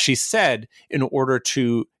 And she said, in order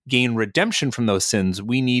to gain redemption from those sins,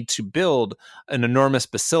 we need to build an enormous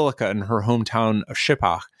basilica in her hometown of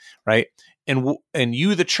Schiphach, right? And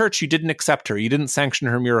you, the church, you didn't accept her. You didn't sanction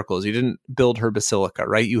her miracles. You didn't build her basilica,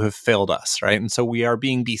 right? You have failed us, right? And so we are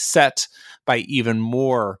being beset by even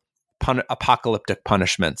more apocalyptic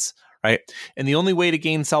punishments, right? And the only way to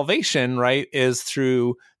gain salvation, right, is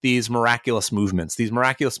through these miraculous movements. These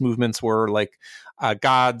miraculous movements were like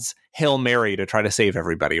God's Hail Mary to try to save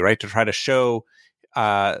everybody, right? To try to show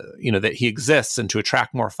that he exists and to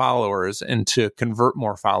attract more followers and to convert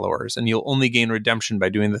more followers. And you'll only gain redemption by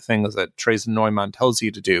doing the things that Theresa Neumann tells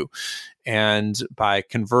you to do, and by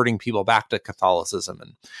converting people back to Catholicism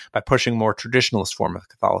and by pushing more traditionalist form of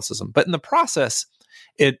Catholicism. But in the process,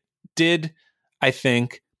 it did, I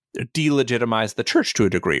think, delegitimize the church to a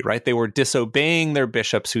degree, right? They were disobeying their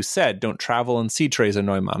bishops who said, don't travel and see Theresa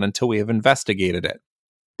Neumann until we have investigated it.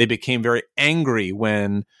 They became very angry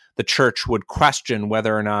when the church would question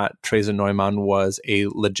whether or not Theresa Neumann was a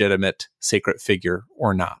legitimate sacred figure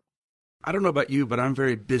or not. I don't know about you, but I'm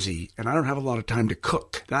very busy and I don't have a lot of time to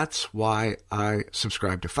cook. That's why I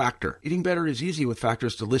subscribe to Factor. Eating better is easy with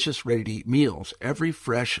Factor's delicious, ready-to-eat meals. Every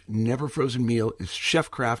fresh, never frozen meal is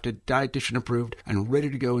chef-crafted, dietitian approved, and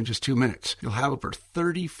ready to go in just 2 minutes. You'll have over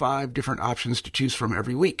 35 different options to choose from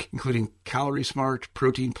every week, including Calorie Smart,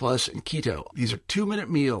 Protein Plus, and Keto. These are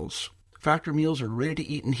 2-minute meals. Factor meals are ready to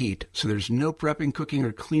eat and heat, so there's no prepping, cooking,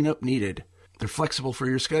 or cleanup needed. They're flexible for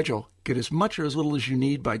your schedule. Get as much or as little as you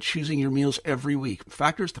need by choosing your meals every week.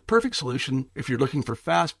 Factor is the perfect solution if you're looking for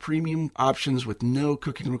fast, premium options with no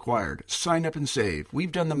cooking required. Sign up and save.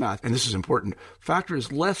 We've done the math, and this is important. Factor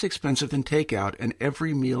is less expensive than takeout, and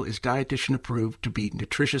every meal is dietitian approved to be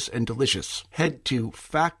nutritious and delicious. Head to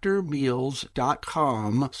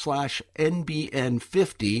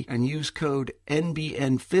factormeals.com/NBN50 and use code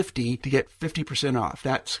NBN50 to get 50% off.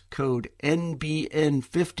 That's code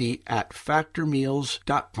NBN50 at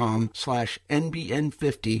factormeals.com/NBN50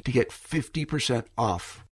 to get 50%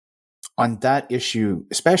 off. On that issue,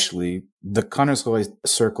 especially, the Konnersloy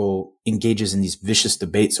circle engages in these vicious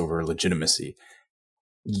debates over legitimacy.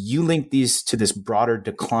 You link these to this broader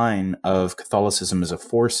decline of Catholicism as a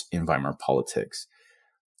force in Weimar politics.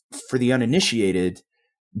 For the uninitiated,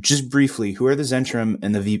 just briefly, who are the Zentrum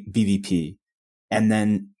and the VVP? And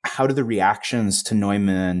then how do the reactions to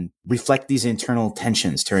Neumann reflect these internal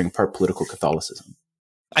tensions tearing apart political Catholicism?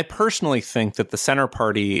 I personally think that the Center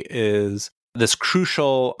Party is this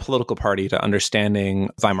crucial political party to understanding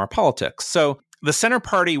Weimar politics. So the Center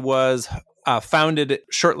Party was founded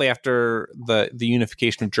shortly after the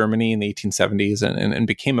unification of Germany in the 1870s and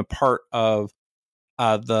became a part of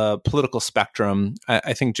the political spectrum.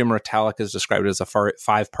 I think Jim Rotalik has described it as a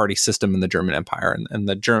five-party system in the German Empire, and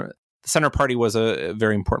the Center Party was a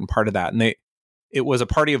very important part of that. And it was a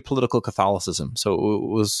party of political Catholicism. So it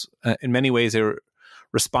was, in many ways, a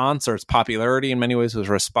response, or its popularity in many ways was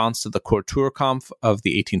a response to the Kulturkampf of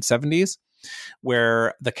the 1870s,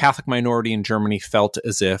 where the Catholic minority in Germany felt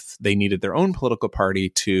as if they needed their own political party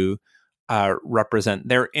to represent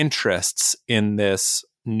their interests in this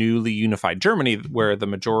newly unified Germany, where the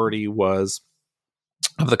majority of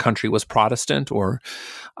the country was Protestant, or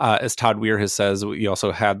as Todd Weir says, you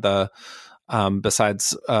also had the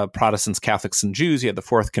besides Protestants, Catholics, and Jews, you had the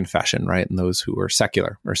Fourth Confession, right? And those who were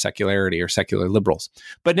secular, or secularity, or secular liberals.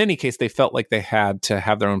 But in any case, they felt like they had to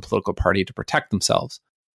have their own political party to protect themselves.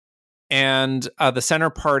 And the Center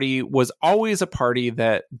Party was always a party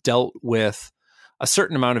that dealt with a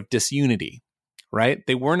certain amount of disunity, right?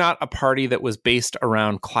 They were not a party that was based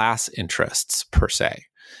around class interests per se.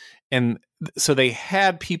 And so they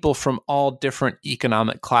had people from all different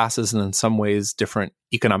economic classes and in some ways different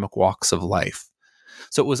economic walks of life.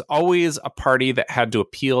 So it was always a party that had to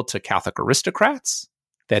appeal to Catholic aristocrats.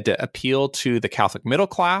 They had to appeal to the Catholic middle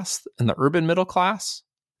class and the urban middle class.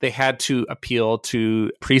 They had to appeal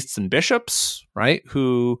to priests and bishops, right,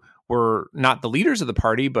 who were not the leaders of the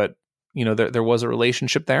party, but there was a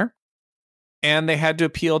relationship there. And they had to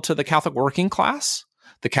appeal to the Catholic working class,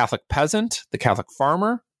 the Catholic peasant, the Catholic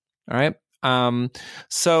farmer. All right.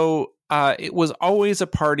 So it was always a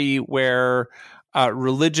party where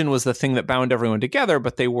religion was the thing that bound everyone together,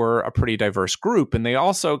 but they were a pretty diverse group. And they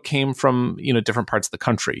also came from, different parts of the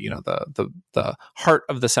country. The heart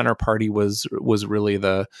of the Center Party was really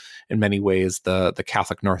in many ways, the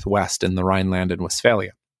Catholic Northwest in the Rhineland and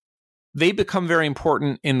Westphalia. They become very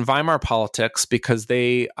important in Weimar politics because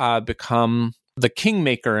they become the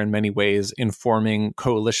kingmaker in many ways in forming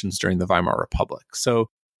coalitions during the Weimar Republic. So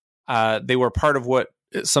they were part of what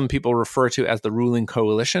some people refer to as the ruling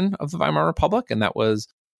coalition of the Weimar Republic. And that was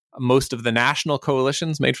most of the national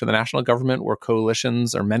coalitions made for the national government were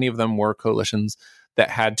coalitions, or many of them were coalitions that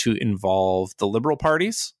had to involve the liberal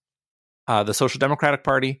parties, the Social Democratic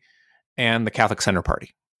Party, and the Catholic Center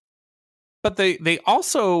Party. But they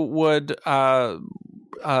also would, the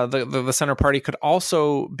Center Party could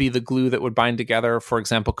also be the glue that would bind together, for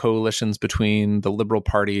example, coalitions between the liberal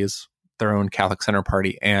parties, their own Catholic Center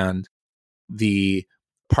Party, and the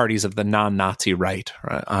parties of the non-Nazi right,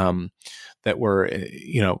 that were,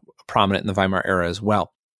 prominent in the Weimar era as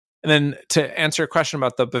well. And then to answer your question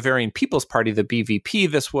about the Bavarian People's Party, the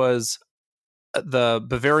BVP, this was the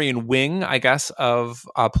Bavarian wing, I guess, of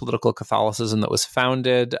political Catholicism that was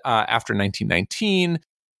founded after 1919.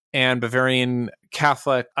 And Bavarian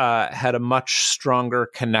Catholic had a much stronger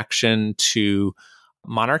connection to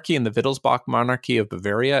monarchy and the Wittelsbach monarchy of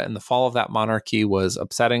Bavaria. And the fall of that monarchy was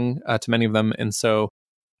upsetting to many of them. And so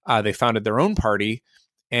they founded their own party.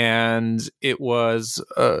 And it was,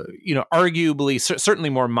 arguably, certainly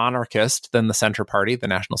more monarchist than the Center Party, the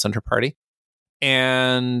National Center Party,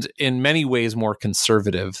 and in many ways more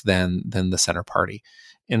conservative than the Center Party.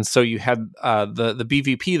 And so you had the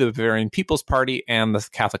BVP, the Bavarian People's Party, and the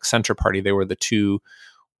Catholic Center Party. They were the two,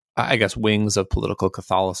 wings of political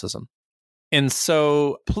Catholicism. And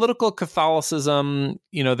so political Catholicism,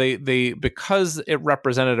 they because it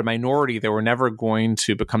represented a minority, they were never going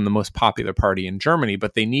to become the most popular party in Germany,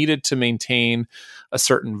 but they needed to maintain a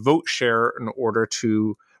certain vote share in order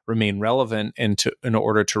to remain relevant and in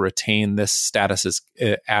order to retain this status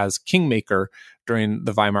as kingmaker during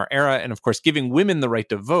the Weimar era. And of course, giving women the right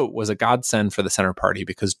to vote was a godsend for the Center Party,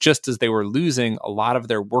 because just as they were losing a lot of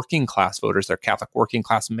their working class voters, their Catholic working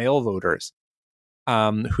class male voters,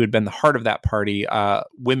 who had been the heart of that party,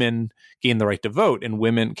 women gained the right to vote,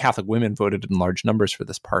 and Catholic women voted in large numbers for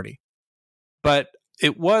this party. But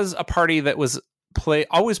it was a party that was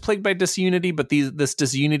always plagued by disunity, but this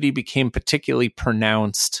disunity became particularly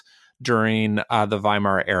pronounced during the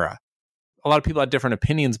Weimar era. A lot of people had different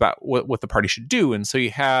opinions about what the party should do. And so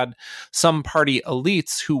you had some party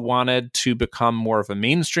elites who wanted to become more of a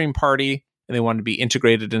mainstream party, and they wanted to be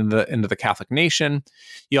integrated into the Catholic nation.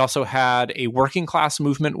 You also had a working class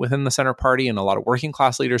movement within the Center Party, and a lot of working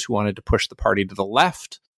class leaders who wanted to push the party to the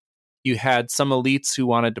left. You had some elites who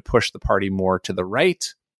wanted to push the party more to the right.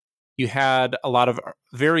 You had a lot of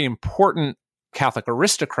very important Catholic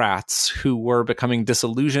aristocrats who were becoming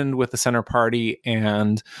disillusioned with the Center Party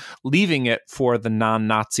and leaving it for the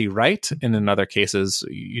non-Nazi right. And in other cases,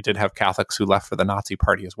 you did have Catholics who left for the Nazi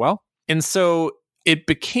Party as well. And so it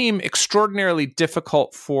became extraordinarily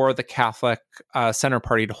difficult for the Catholic Center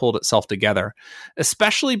Party to hold itself together,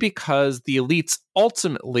 especially because the elites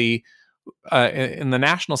ultimately in the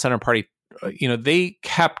National Center Party, they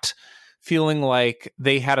kept feeling like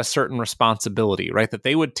they had a certain responsibility, right? That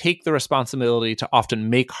they would take the responsibility to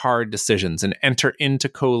often make hard decisions and enter into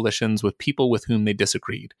coalitions with people with whom they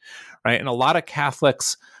disagreed, right? And a lot of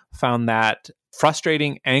Catholics found that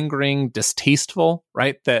frustrating, angering, distasteful,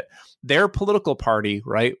 right? That their political party,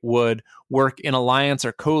 right, would work in alliance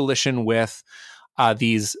or coalition with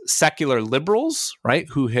these secular liberals, right,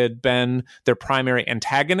 who had been their primary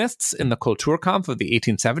antagonists in the Kulturkampf of the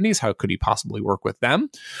 1870s. How could he possibly work with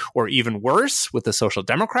them? Or even worse, with the Social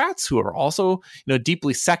Democrats, who are also,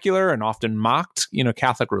 deeply secular and often mocked,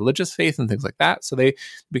 Catholic religious faith and things like that. So they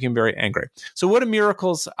became very angry. So what do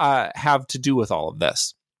miracles have to do with all of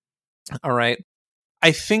this? All right.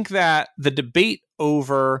 I think that the debate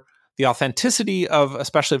over the authenticity of,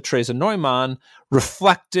 especially of Theresa Neumann,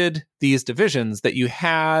 reflected these divisions, that you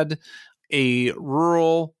had a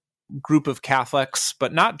rural group of Catholics,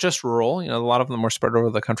 but not just rural, a lot of them were spread over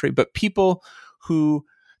the country, but people who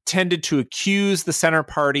tended to accuse the Center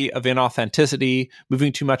Party of inauthenticity,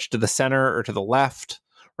 moving too much to the center or to the left,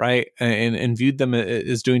 right? And viewed them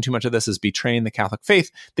as doing too much of this as betraying the Catholic faith.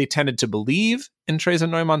 They tended to believe in Theresa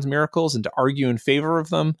Neumann's miracles and to argue in favor of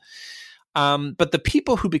them. But the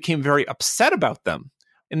people who became very upset about them,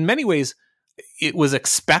 in many ways, it was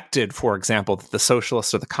expected, for example, that the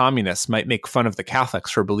socialists or the communists might make fun of the Catholics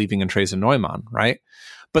for believing in Theresa Neumann, right?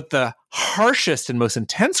 But the harshest and most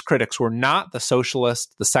intense critics were not the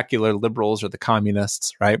socialists, the secular liberals, or the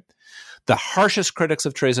communists, right? The harshest critics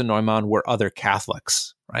of Theresa Neumann were other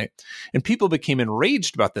Catholics, right? And people became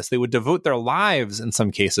enraged about this. They would devote their lives, in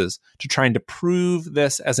some cases, to trying to prove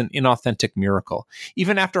this as an inauthentic miracle.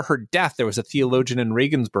 Even after her death, there was a theologian in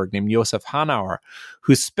Regensburg named Josef Hanauer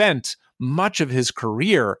who spent much of his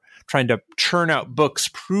career trying to churn out books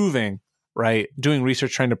proving, right, doing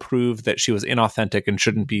research trying to prove that she was inauthentic and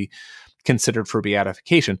shouldn't be considered for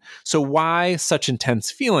beatification. So why such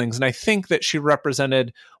intense feelings? And I think that she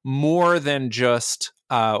represented more than just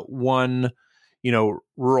one,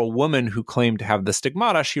 rural woman who claimed to have the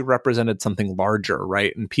stigmata. She represented something larger,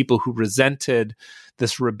 right? And people who resented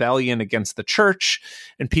this rebellion against the church,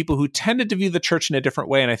 and people who tended to view the church in a different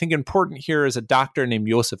way. And I think important here is a doctor named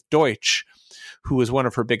Joseph Deutsch, who was one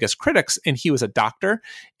of her biggest critics, and he was a doctor,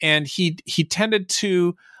 and he tended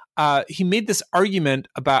to he made this argument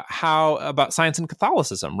about science and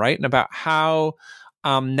Catholicism, right? And about how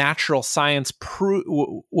natural science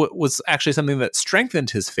was actually something that strengthened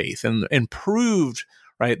his faith and proved,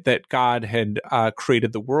 right? That God had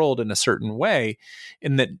created the world in a certain way,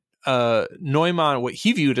 and that Neumann, what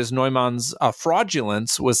he viewed as Neumann's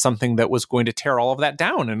fraudulence, was something that was going to tear all of that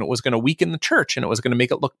down, and it was going to weaken the church, and it was going to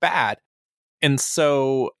make it look bad. And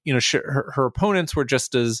so, her opponents were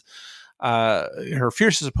just as her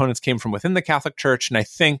fiercest opponents came from within the Catholic Church, and I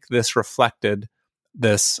think this reflected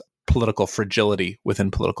this political fragility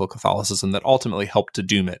within political Catholicism that ultimately helped to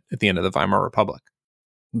doom it at the end of the Weimar Republic.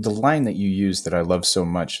 The line that you use that I love so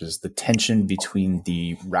much is the tension between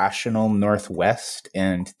the rational Northwest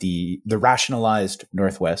and the rationalized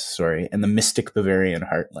Northwest, and the mystic Bavarian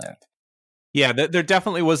heartland. Yeah, there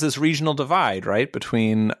definitely was this regional divide, right,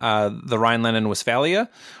 between the Rhineland and Westphalia,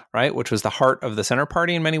 right, which was the heart of the Center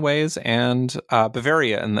Party in many ways, and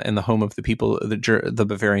Bavaria in the home of the people, the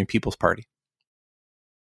Bavarian People's Party.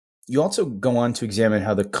 You also go on to examine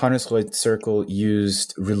how the Königlich Circle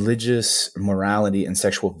used religious morality and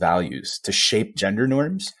sexual values to shape gender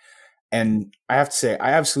norms. And I have to say,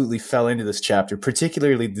 I absolutely fell into this chapter,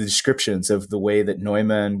 particularly the descriptions of the way that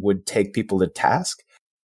Neumann would take people to task.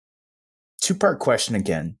 Two-part question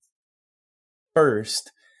again.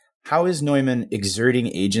 First, how is Neumann exerting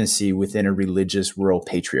agency within a religious rural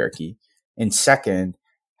patriarchy? And second,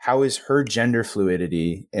 how is her gender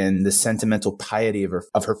fluidity and the sentimental piety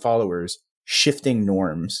of her followers shifting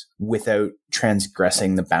norms without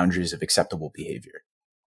transgressing the boundaries of acceptable behavior?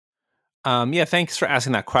 Yeah, thanks for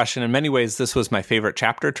asking that question. In many ways, this was my favorite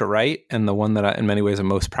chapter to write, and the one that in many ways I'm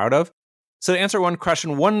most proud of. So to answer one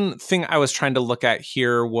question, one thing I was trying to look at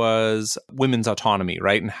here was women's autonomy,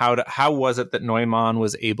 right? And how was it that Neumann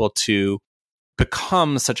was able to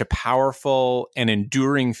become such a powerful and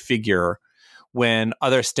enduring figure when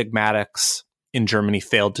other stigmatics in Germany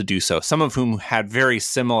failed to do so, some of whom had very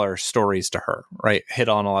similar stories to her, right? Hit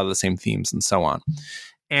on a lot of the same themes and so on.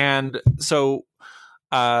 And so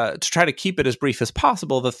to try to keep it as brief as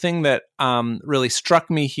possible, the thing that really struck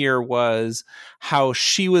me here was how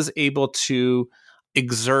she was able to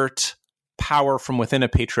exert power from within a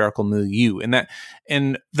patriarchal milieu.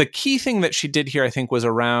 And the key thing that she did here, I think, was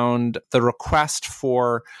around the request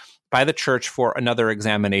by the church for another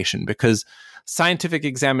examination, because scientific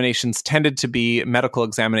examinations medical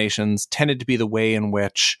examinations tended to be the way in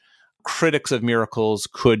which critics of miracles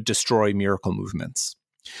could destroy miracle movements.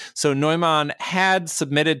 So Neumann had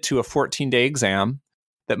submitted to a 14-day exam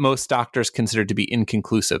that most doctors considered to be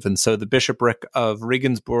inconclusive. And so the bishopric of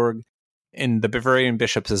Regensburg and the Bavarian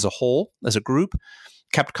bishops as a whole, as a group,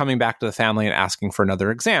 kept coming back to the family and asking for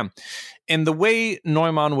another exam. And the way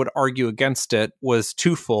Neumann would argue against it was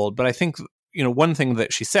twofold. But I think, one thing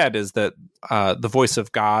that she said is that the voice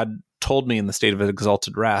of God told me in the state of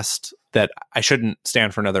exalted rest that I shouldn't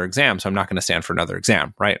stand for another exam, so I'm not going to stand for another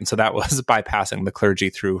exam, right? And so that was bypassing the clergy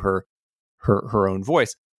through her own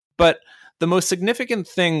voice. But the most significant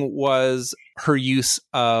thing was her use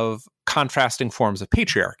of contrasting forms of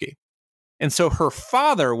patriarchy. And so her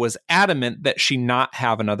father was adamant that she not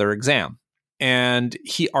have another exam. And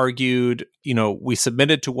he argued, we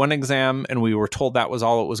submitted to one exam and we were told that was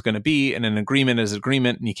all it was going to be. And an agreement is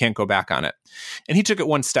agreement and you can't go back on it. And he took it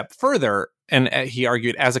one step further. And he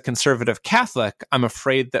argued, as a conservative Catholic, I'm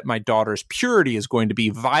afraid that my daughter's purity is going to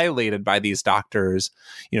be violated by these doctors,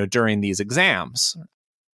 during these exams.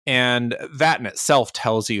 And that in itself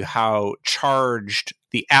tells you how charged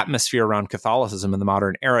the atmosphere around Catholicism in the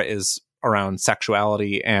modern era is around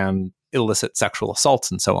sexuality and illicit sexual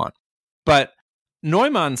assaults and so on. But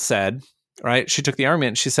Neumann said, right, she took the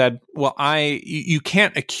argument, she said, well, you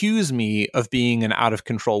can't accuse me of being an out of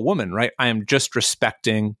control woman, right? I am just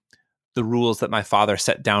respecting the rules that my father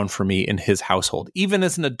set down for me in his household. Even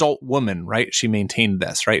as an adult woman, right, she maintained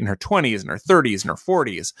this, right? In her 20s, in her 30s, in her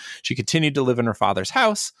 40s, she continued to live in her father's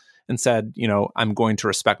house and said, I'm going to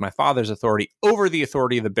respect my father's authority over the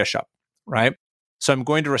authority of the bishop, right? So I'm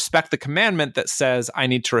going to respect the commandment that says I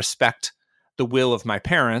need to respect the will of my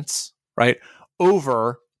parents, right,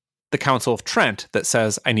 over the Council of Trent that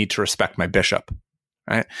says I need to respect my bishop,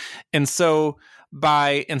 right? And so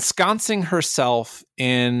by ensconcing herself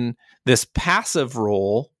in this passive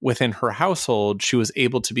role within her household, she was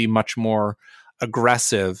able to be much more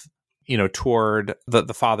aggressive, toward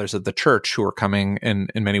the fathers of the church who were coming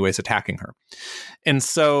and in many ways attacking her. And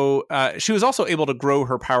so she was also able to grow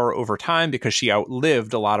her power over time because she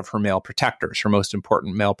outlived a lot of her male protectors, her most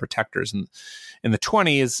important male protectors. And in the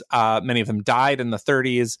 20s, many of them died in the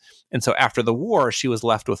 30s. And so after the war, she was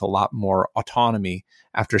left with a lot more autonomy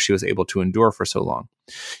after she was able to endure for so long.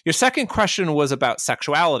 Your second question was about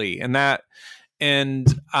sexuality,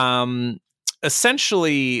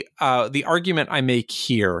 essentially the argument I make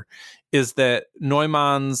here is that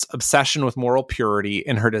Neumann's obsession with moral purity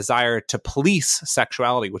and her desire to police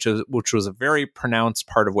sexuality, which was a very pronounced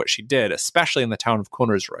part of what she did, especially in the town of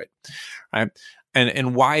Konnersreuth, right?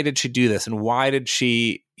 And why did she do this? And why did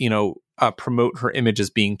she, promote her image as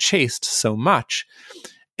being chaste so much?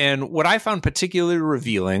 And what I found particularly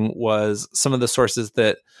revealing was some of the sources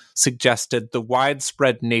that suggested the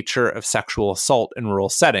widespread nature of sexual assault in rural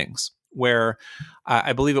settings, where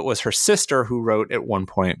I believe it was her sister who wrote at one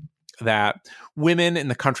point that women in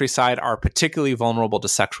the countryside are particularly vulnerable to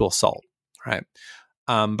sexual assault, right?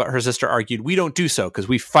 But her sister argued, we don't do so because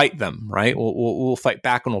we fight them, right? We'll fight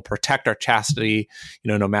back and we'll protect our chastity,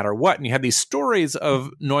 no matter what. And you had these stories of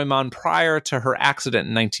Neumann prior to her accident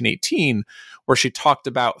in 1918, where she talked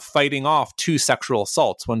about fighting off 2 sexual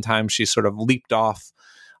assaults. One time she sort of leaped off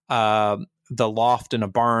the loft in a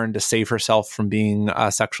barn to save herself from being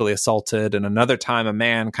sexually assaulted. And another time a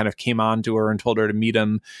man kind of came on to her and told her to meet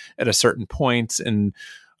him at a certain point. And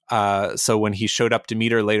so when he showed up to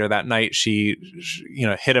meet her later that night, she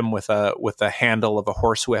hit him with a handle of a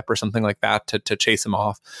horsewhip or something like that to chase him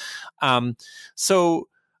off. So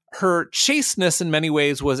her chasteness in many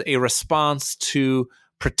ways was a response to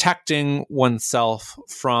protecting oneself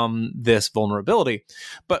from this vulnerability.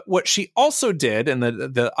 But what she also did, and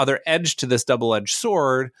the other edge to this double-edged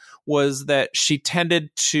sword, was that she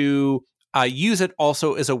tended to use it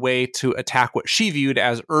also as a way to attack what she viewed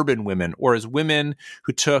as urban women, or as women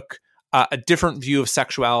who took a different view of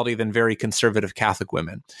sexuality than very conservative Catholic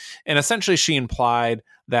women. And essentially she implied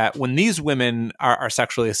that when these women are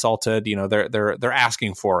sexually assaulted, they're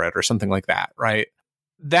asking for it or something like that, right?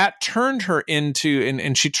 That turned her into,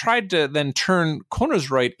 and she tried to then turn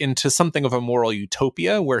Konnersreuth into something of a moral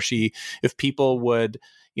utopia, where if people would,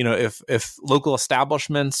 if local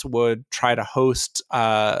establishments would try to host,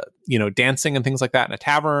 dancing and things like that in a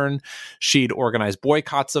tavern, she'd organize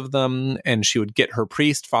boycotts of them, and she would get her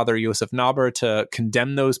priest, Father Josef Naber, to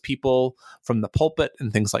condemn those people from the pulpit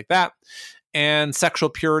and things like that. And sexual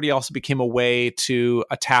purity also became a way to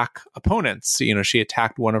attack opponents. She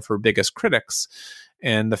attacked one of her biggest critics.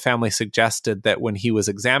 And the family suggested that when he was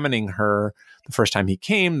examining her the first time he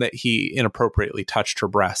came, that he inappropriately touched her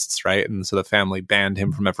breasts, right? And so the family banned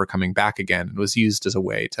him from ever coming back again. It was used as a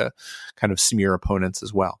way to kind of smear opponents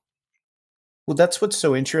as well. Well, that's what's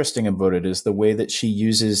so interesting about it, is the way that she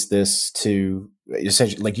uses this to,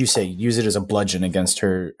 essentially, like you say, use it as a bludgeon against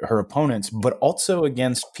her opponents, but also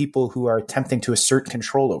against people who are attempting to assert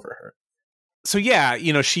control over her. So yeah,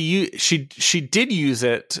 she did use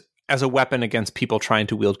it as a weapon against people trying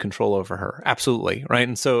to wield control over her. Absolutely. Right.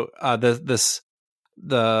 And so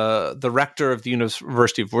the rector of the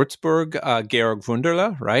University of Würzburg, Georg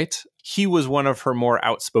Wunderle, right? He was one of her more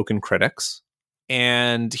outspoken critics,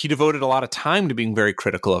 and he devoted a lot of time to being very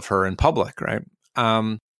critical of her in public. Right.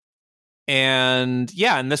 And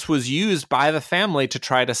this was used by the family to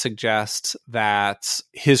try to suggest that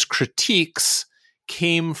his critiques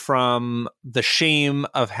came from the shame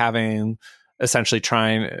of having essentially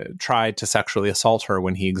tried to sexually assault her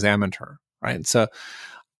when he examined her, right? So,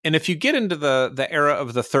 and if you get into the era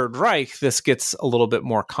of the Third Reich, this gets a little bit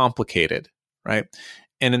more complicated, right?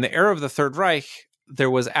 And in the era of the Third Reich,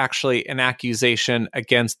 there was actually an accusation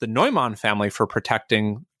against the Neumann family for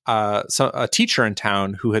protecting a teacher in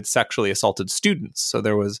town who had sexually assaulted students. So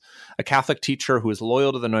there was a Catholic teacher who was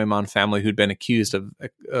loyal to the Neumann family who'd been accused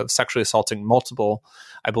of sexually assaulting multiple,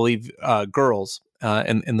 I believe, girls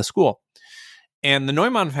in the school. And the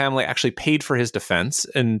Neumann family actually paid for his defense.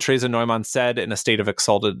 And Teresa Neumann said in a state of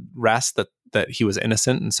exalted rest that he was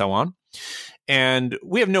innocent and so on. And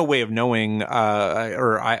we have no way of knowing,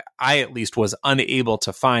 or I at least was unable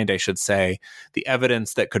to find, I should say, the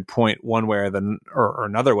evidence that could point one way or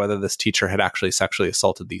another whether this teacher had actually sexually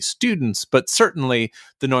assaulted these students. But certainly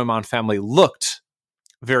the Neumann family looked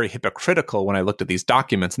very hypocritical when I looked at these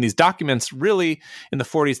documents. And these documents really, in the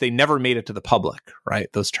 40s, they never made it to the public,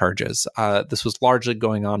 right? Those charges. This was largely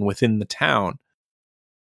going on within the town.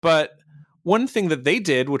 But one thing that they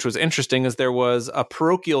did, which was interesting, is there was a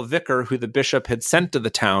parochial vicar who the bishop had sent to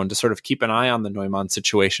the town to sort of keep an eye on the Neumann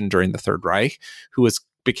situation during the Third Reich, who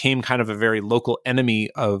became kind of a very local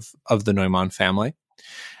enemy of the Neumann family.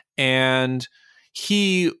 And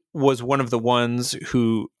he was one of the ones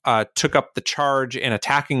who took up the charge in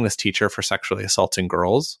attacking this teacher for sexually assaulting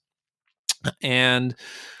girls. And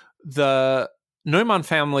the Neumann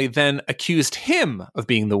family then accused him of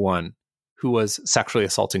being the one who was sexually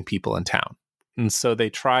assaulting people in town. And so they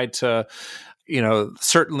tried to,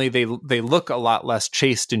 certainly they look a lot less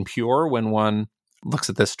chaste and pure when one looks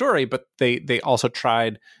at this story, but they also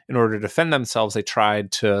tried, in order to defend themselves, they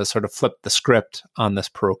tried to sort of flip the script on this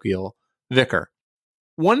parochial vicar.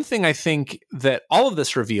 one thing I think that all of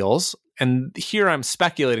this reveals, and here I'm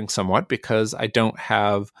speculating somewhat because I don't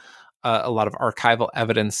have a lot of archival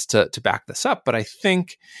evidence to back this up, but I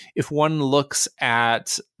think if one looks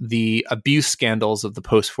at the abuse scandals of the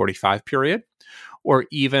post-45 period, or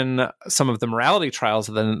even some of the morality trials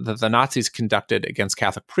that the Nazis conducted against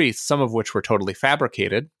Catholic priests, some of which were totally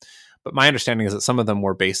fabricated, but my understanding is that some of them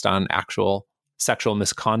were based on actual sexual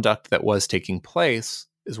misconduct that was taking place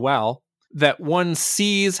as well, that one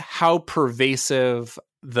sees how pervasive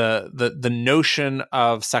the notion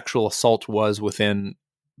of sexual assault was within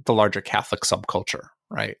the larger Catholic subculture,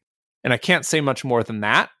 right? And I can't say much more than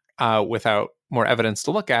that without more evidence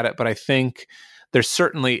to look at it, but I think there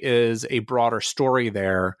certainly is a broader story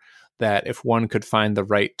there that if one could find the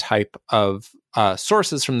right type of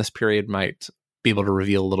sources from this period might be able to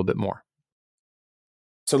reveal a little bit more.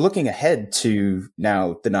 So looking ahead to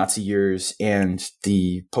now the Nazi years and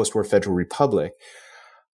the post-war Federal Republic,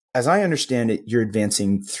 as I understand it, you're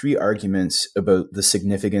advancing three arguments about the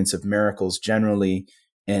significance of miracles generally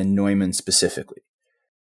and Neumann specifically.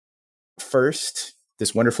 First,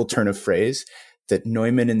 this wonderful turn of phrase that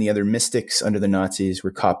Neumann and the other mystics under the Nazis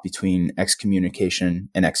were caught between excommunication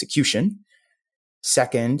and execution.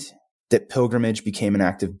 Second, that pilgrimage became an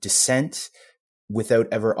act of dissent without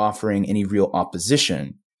ever offering any real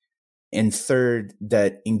opposition. And third,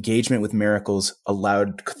 that engagement with miracles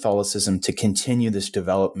allowed Catholicism to continue this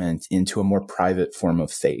development into a more private form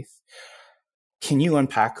of faith. Can you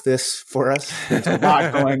unpack this for us? There's a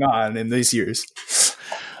lot going on in these years.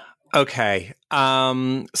 Okay.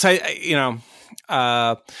 So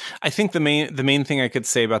I think the main thing I could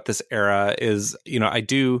say about this era is,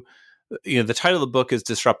 the title of the book is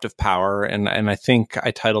Disruptive Power, and I think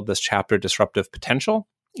I titled this chapter Disruptive Potential,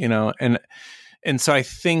 and so I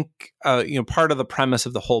think, part of the premise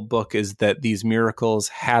of the whole book is that these miracles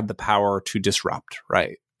had the power to disrupt,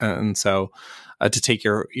 right? And so to take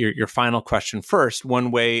your final question first, one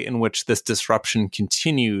way in which this disruption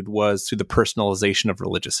continued was through the personalization of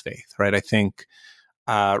religious faith, right? I think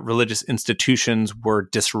religious institutions were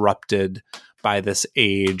disrupted by this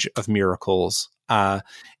age of miracles,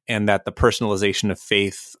 and that the personalization of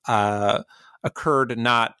faith occurred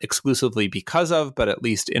not exclusively because of, but at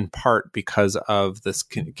least in part because of this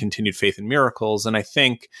continued faith in miracles. And I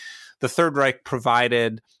think the Third Reich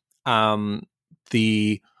provided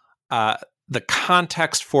the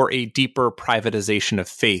context for a deeper privatization of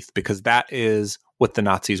faith, because that is what the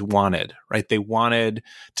Nazis wanted, right? They wanted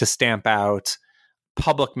to stamp out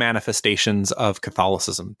public manifestations of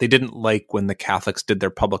Catholicism. They didn't like when the Catholics did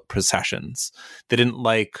their public processions. They didn't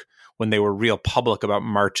like when they were real public about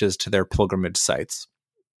marches to their pilgrimage sites.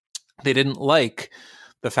 They didn't like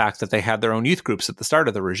the fact that they had their own youth groups at the start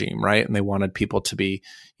of the regime, right? And they wanted people to be,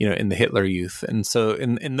 in the Hitler Youth. And so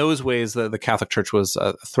in those ways, the Catholic Church was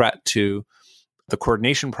a threat to the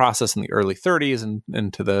coordination process in the early 30s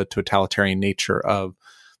and to the totalitarian nature of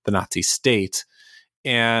the Nazi state.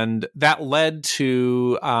 And that led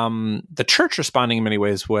to the church responding in many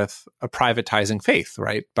ways with a privatizing faith,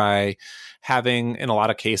 right? By having, in a lot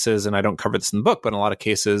of cases, and I don't cover this in the book, but in a lot of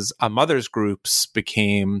cases, mothers' groups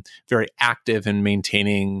became very active in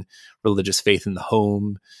maintaining religious faith in the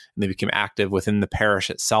home, and they became active within the parish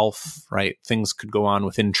itself, right? Things could go on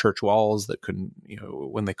within church walls that couldn't,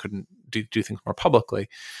 when they couldn't do things more publicly.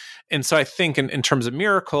 And so I think in terms of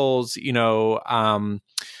miracles,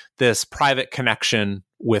 this private connection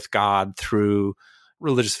with God through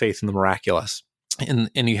religious faith in the miraculous. And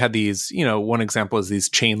you had these, one example is these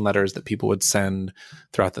chain letters that people would send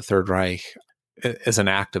throughout the Third Reich as an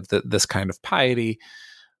act of this kind of piety.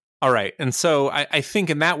 All right. And so I think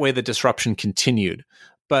in that way, the disruption continued.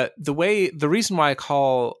 But the reason why I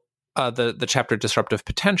call the chapter Disruptive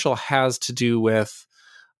Potential has to do with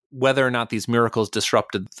whether or not these miracles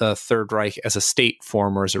disrupted the Third Reich as a state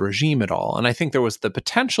form or as a regime at all. And I think there was the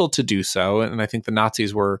potential to do so. And I think the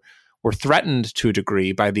Nazis were threatened to a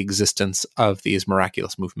degree by the existence of these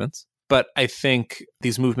miraculous movements. But I think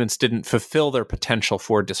these movements didn't fulfill their potential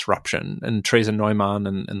for disruption. And Theresa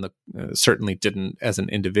Neumann certainly didn't as an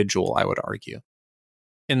individual, I would argue.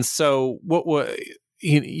 And so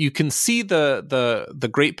you can see the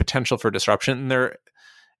great potential for disruption. And there,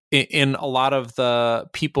 in a lot of the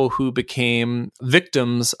people who became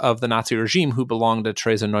victims of the Nazi regime who belonged to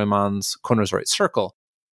Theresa Neumann's Konnersreuth circle.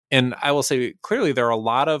 And I will say clearly there are a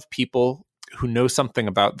lot of people who know something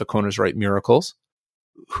about the Konnersreuth miracles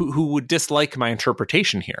who would dislike my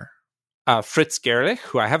interpretation here. Fritz Gerlich,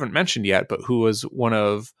 who I haven't mentioned yet, but who was one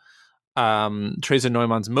of Theresa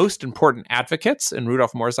Neumann's most important advocates, and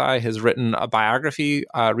Rudolf Morzai has written a biography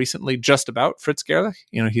recently just about Fritz Gerlich.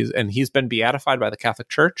 He's been beatified by the Catholic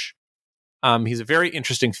Church. He's a very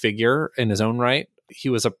interesting figure in his own right. He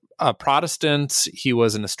was a Protestant. He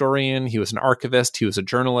was an historian. He was an archivist. He was a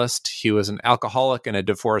journalist. He was an alcoholic and a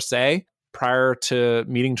divorcee. Prior to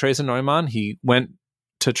meeting Theresa Neumann, he went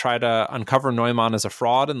to try to uncover Neumann as a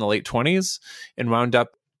fraud in the late 1920s and wound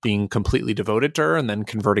up being completely devoted to her and then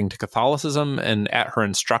converting to Catholicism and at her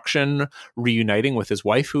instruction, reuniting with his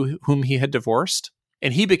wife whom he had divorced.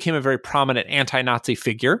 And he became a very prominent anti-Nazi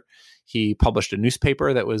figure. He published a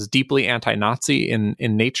newspaper that was deeply anti-Nazi in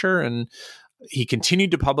nature, and he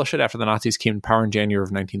continued to publish it after the Nazis came to power in January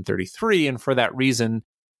of 1933. And for that reason,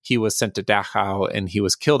 he was sent to Dachau, and he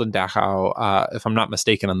was killed in Dachau, if I'm not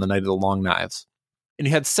mistaken, on the night of the Long Knives. And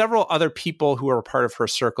you had several other people who were a part of her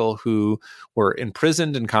circle who were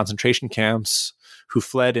imprisoned in concentration camps, who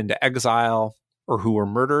fled into exile, or who were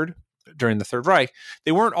murdered during the Third Reich.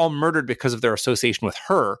 They weren't all murdered because of their association with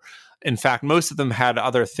her. In fact, most of them had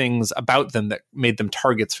other things about them that made them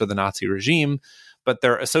targets for the Nazi regime, but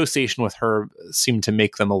their association with her seemed to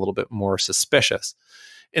make them a little bit more suspicious.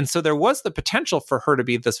 And so there was the potential for her to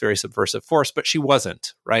be this very subversive force, but she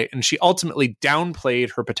wasn't, right? And she ultimately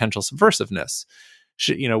downplayed her potential subversiveness.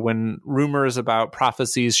 She, when rumors about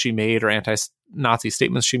prophecies she made or anti-Nazi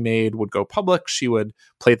statements she made would go public, she would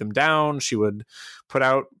play them down. She would put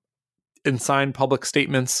out and sign public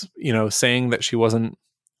statements, saying that she wasn't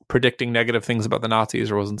predicting negative things about the Nazis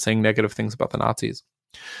or wasn't saying negative things about the Nazis.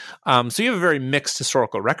 So you have a very mixed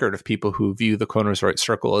historical record of people who view the Konnersreuth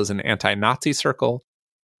circle as an anti-Nazi circle,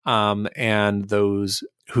 and those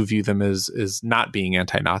who view them as not being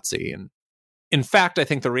anti-Nazi. And in fact, I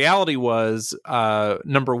think the reality was,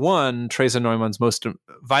 number one, Theresa Neumann's most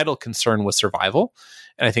vital concern was survival.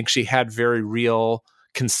 And I think she had very real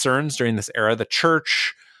concerns during this era. The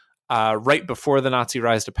church, right before the Nazi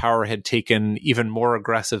rise to power, had taken even more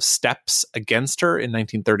aggressive steps against her in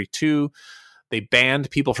 1932. They banned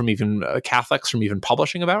people from even Catholics from even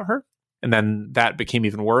publishing about her. And then that became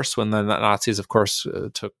even worse when the Nazis, of course,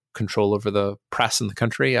 took control over the press in the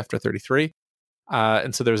country after 1933.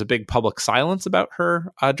 And so there was a big public silence about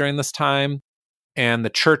her during this time. And the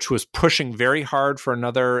church was pushing very hard for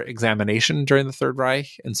another examination during the Third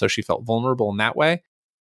Reich. And so she felt vulnerable in that way.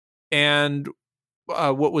 And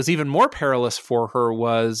what was even more perilous for her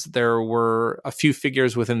was there were a few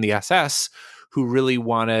figures within the SS who really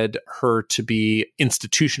wanted her to be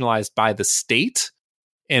institutionalized by the state.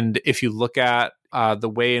 And if you look at the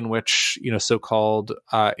way in which, so-called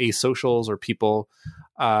asocials or people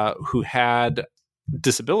who had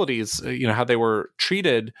disabilities, how they were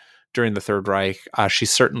treated during the Third Reich, she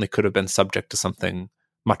certainly could have been subject to something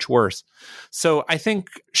much worse. So I think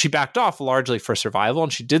she backed off largely for survival,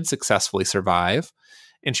 and she did successfully survive.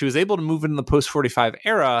 And she was able to move into the post-45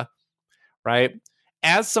 era, right,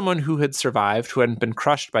 as someone who had survived, who hadn't been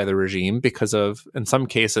crushed by the regime because of, in some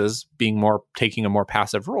cases, taking a more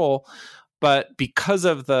passive role, but because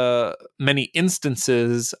of the many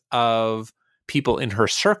instances of people in her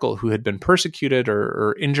circle who had been persecuted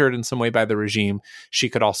or injured in some way by the regime, she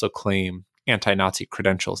could also claim anti-Nazi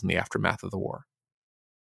credentials in the aftermath of the war.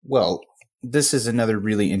 Well, this is another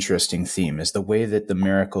really interesting theme, is the way that the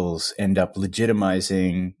miracles end up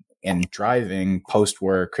legitimizing and driving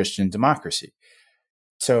post-war Christian democracy.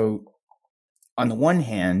 So on the one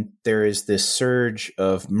hand, there is this surge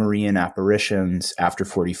of Marian apparitions after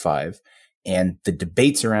 45, and the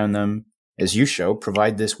debates around them, as you show,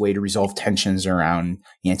 provide this way to resolve tensions around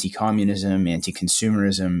anti-communism,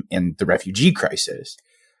 anti-consumerism, and the refugee crisis.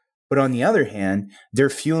 But on the other hand, they're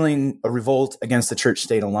fueling a revolt against the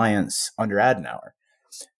church-state alliance under Adenauer.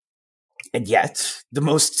 And yet, the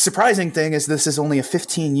most surprising thing is this is only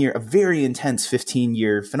a very intense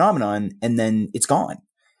 15-year phenomenon, and then it's gone.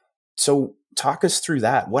 So talk us through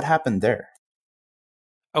that. What happened there?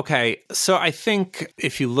 Okay, so I think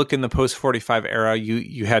if you look in the post-45 era,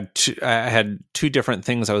 you had I had two different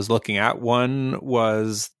things I was looking at. One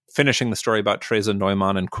was finishing the story about Theresa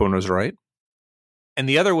Neumann and Konnersreuth. And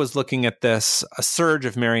the other was looking at a surge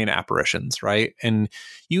of Marian apparitions, right? And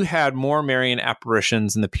you had more Marian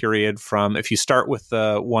apparitions in the period from, if you start with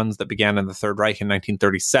the ones that began in the Third Reich in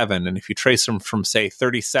 1937, and if you trace them from, say,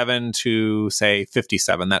 37 to, say,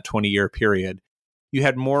 57, that 20-year period, you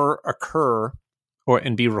had more occur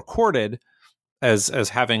and be recorded as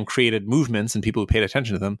having created movements and people who paid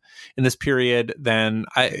attention to them in this period than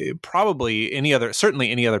certainly any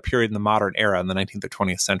other period in the modern era in the 19th or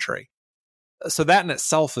 20th century. So that in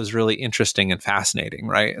itself is really interesting and fascinating,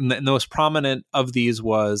 right? And the most prominent of these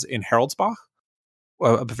was in Haraldsbach,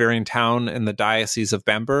 a Bavarian town in the Diocese of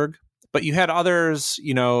Bamberg. But you had others,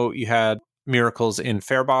 you had miracles in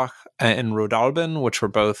Fehrbach and Rodalben, which were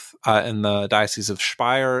both in the Diocese of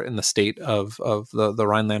Speyer in the state of the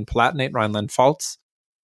Rhineland-Palatinate, Rhineland-Pfalz.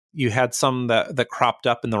 You had some that cropped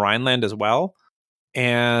up in the Rhineland as well.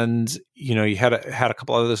 And, you had a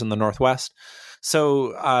couple others in the Northwest.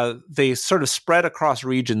 So they sort of spread across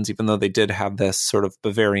regions, even though they did have this sort of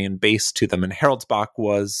Bavarian base to them. And Haraldsbach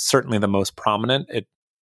was certainly the most prominent.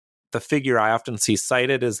 The figure I often see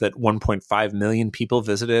cited is that 1.5 million people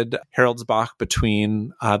visited Haraldsbach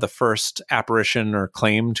between the first apparition or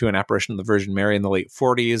claim to an apparition of the Virgin Mary in the late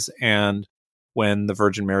 40s and when the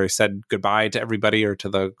Virgin Mary said goodbye to everybody or to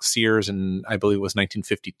the seers in, I believe it was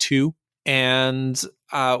 1952. And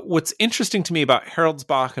what's interesting to me about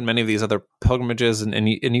Haraldsbach and many of these other pilgrimages, and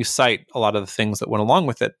you cite a lot of the things that went along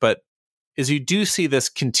with it, but is you do see this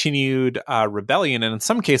continued rebellion. And in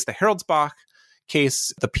some case, the Haraldsbach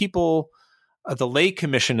case, the people, the lay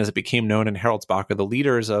commission, as it became known in Haraldsbach, are the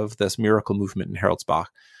leaders of this miracle movement in Haraldsbach,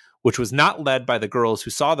 which was not led by the girls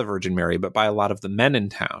who saw the Virgin Mary, but by a lot of the men in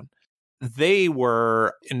town. They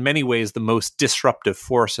were, in many ways, the most disruptive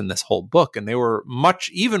force in this whole book, and they were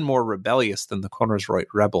even more rebellious than the Konnersreuth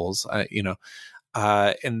rebels.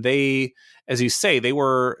 And they, as you say, they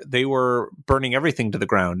were burning everything to the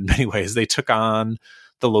ground in many ways. They took on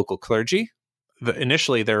the local clergy.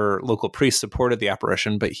 Initially, their local priest supported the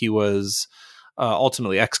apparition, but he was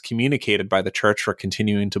ultimately excommunicated by the church for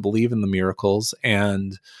continuing to believe in the miracles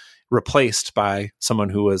and replaced by someone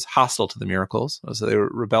who was hostile to the miracles. So they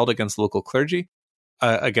rebelled against local clergy,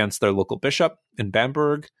 against their local bishop in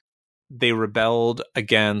Bamberg. They rebelled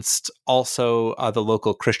against also the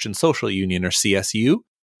local Christian Social Union, or CSU.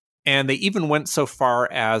 And they even went so far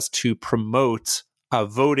as to promote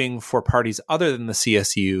voting for parties other than the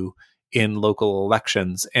CSU in local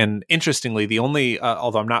elections. And interestingly, the only,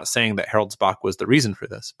 although I'm not saying that Haraldsbach was the reason for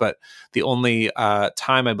this, but the only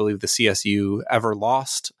time I believe the CSU ever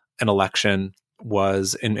lost an election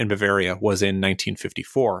was in Bavaria, was in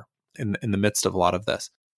 1954, in the midst of a lot of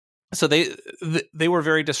this. So they were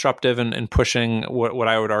very disruptive in pushing what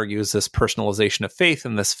I would argue is this personalization of faith,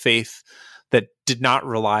 and this faith that did not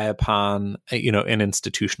rely upon an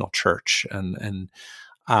institutional church, and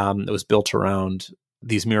it was built around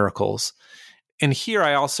these miracles. And here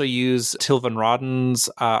I also use Till van Roden's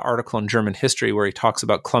article in German history, where he talks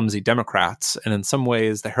about clumsy Democrats, and in some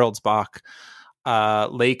ways the Haraldsbach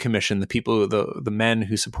lay commission, the people, the men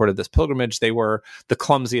who supported this pilgrimage, they were the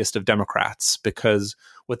clumsiest of Democrats, because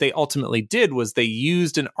what they ultimately did was they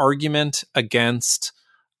used an argument against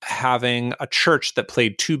having a church that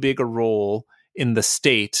played too big a role in the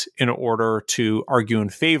state in order to argue in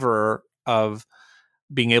favor of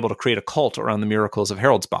being able to create a cult around the miracles of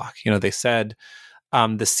Haraldsbach. They said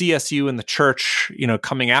the CSU and the church,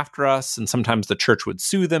 coming after us, and sometimes the church would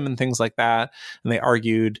sue them and things like that. And they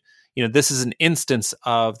argued, this is an instance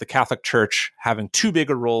of the Catholic Church having too big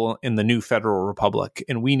a role in the new federal republic,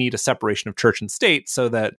 and we need a separation of church and state so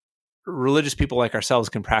that religious people like ourselves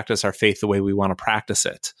can practice our faith the way we want to practice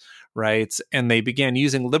it, right? And they began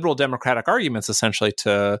using liberal democratic arguments essentially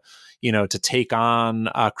to take on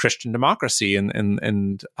Christian democracy and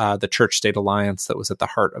the church-state alliance that was at the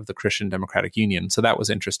heart of the Christian Democratic Union. So that was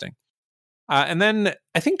interesting. And then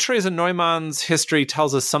I think Theresa Neumann's history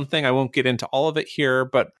tells us something. I won't get into all of it here,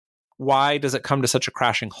 but why does it come to such a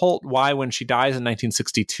crashing halt? Why, when she dies in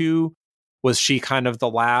 1962, was she kind of the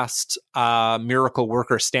last miracle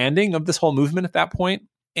worker standing of this whole movement at that point?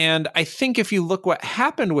 And I think if you look what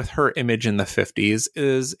happened with her image in the 50s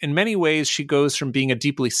is, in many ways, she goes from being a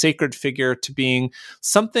deeply sacred figure to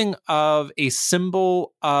something of a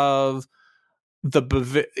symbol of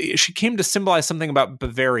she came to symbolize something about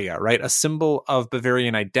Bavaria, right? A symbol of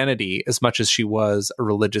Bavarian identity, as much as she was a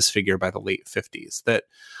religious figure by the late 50s. That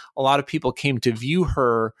a lot of people came to view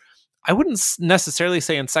her, I wouldn't necessarily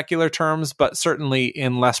say in secular terms, but certainly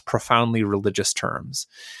in less profoundly religious terms.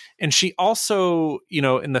 And she also,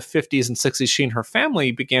 in the 50s and 60s, she and her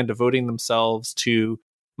family began devoting themselves to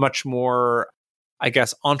much more, I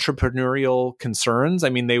guess, entrepreneurial concerns. I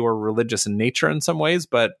mean, they were religious in nature in some ways,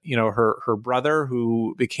 but, her brother,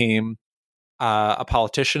 who became a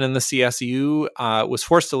politician in the CSU, was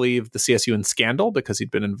forced to leave the CSU in scandal because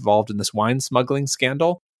he'd been involved in this wine smuggling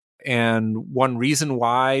scandal. And one reason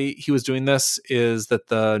why he was doing this is that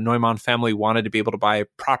the Neumann family wanted to be able to buy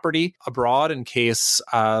property abroad in case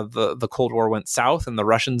the Cold War went south and the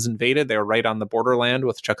Russians invaded. They were right on the borderland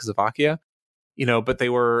with Czechoslovakia, but they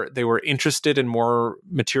were interested in more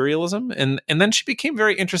materialism. And then she became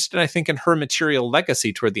very interested, I think, in her material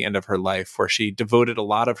legacy toward the end of her life, where she devoted a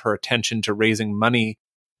lot of her attention to raising money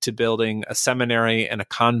to building a seminary and a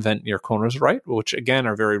convent near Konnersreuth, which again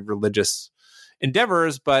are very religious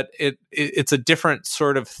endeavors, but it's a different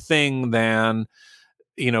sort of thing than,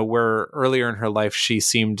 where earlier in her life she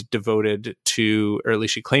seemed devoted to, or at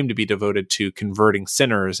least she claimed to be devoted to, converting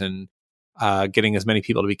sinners and getting as many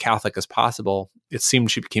people to be Catholic as possible. It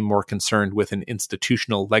seemed she became more concerned with an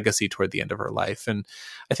institutional legacy toward the end of her life. And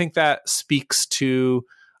I think that speaks to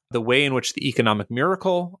the way in which the economic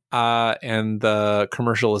miracle and the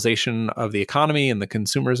commercialization of the economy and the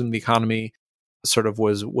consumerism of the economy sort of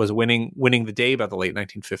was winning the day by the late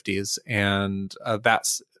 1950s. And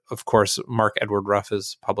that's, of course, Mark Edward Ruff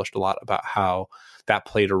has published a lot about how that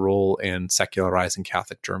played a role in secularizing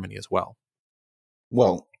Catholic Germany as well.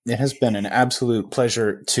 Well, it has been an absolute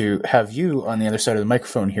pleasure to have you on the other side of the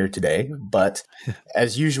microphone here today. But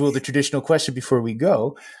as usual, the traditional question before we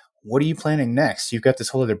go, what are you planning next? You've got this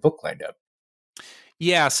whole other book lined up.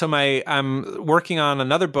 Yeah, so I'm working on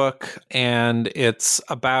another book, and it's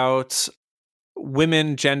about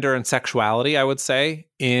women, gender, and sexuality, I would say,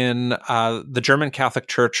 in the German Catholic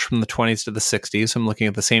Church from the 20s to the 60s. I'm looking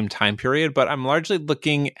at the same time period, but I'm largely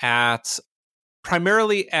looking at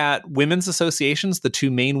primarily at women's associations, the two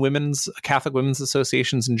main Catholic women's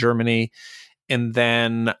associations in Germany, and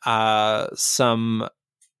then some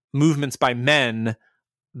movements by men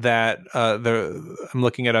that I'm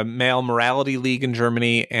looking at a male morality league in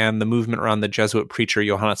Germany and the movement around the Jesuit preacher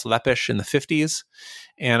Johannes Leppisch in the 50s.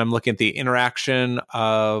 And I'm looking at the interaction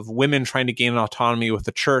of women trying to gain autonomy with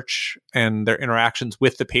the church and their interactions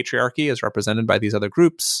with the patriarchy as represented by these other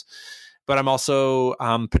groups. But I'm also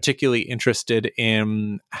particularly interested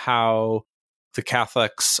in how the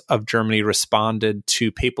Catholics of Germany responded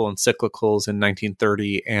to papal encyclicals in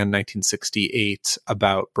 1930 and 1968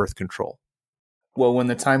 about birth control. Well, when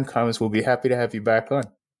the time comes, we'll be happy to have you back on.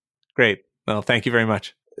 Great. Well, thank you very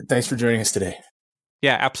much. Thanks for joining us today.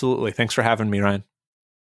 Yeah, absolutely. Thanks for having me, Ryan.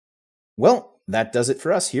 Well, that does it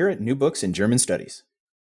for us here at New Books in German Studies.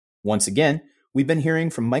 Once again, we've been hearing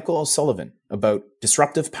from Michael O'Sullivan about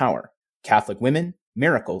Disruptive Power, Catholic Women,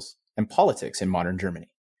 Miracles, and Politics in Modern Germany,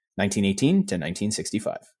 1918 to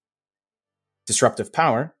 1965. Disruptive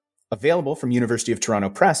Power, available from University of Toronto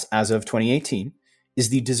Press as of 2018, is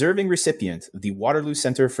the deserving recipient of the Waterloo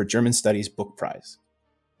Centre for German Studies Book Prize.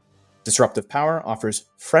 Disruptive Power offers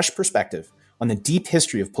fresh perspective on the deep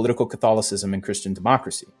history of political Catholicism and Christian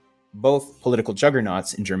democracy, both political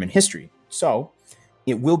juggernauts in German history, so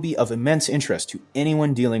it will be of immense interest to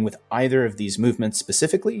anyone dealing with either of these movements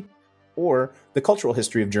specifically, or the cultural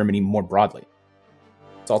history of Germany more broadly.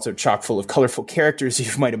 It's also chock full of colorful characters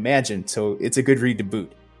you might imagine, so it's a good read to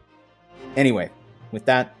boot. Anyway, with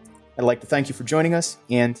that, I'd like to thank you for joining us,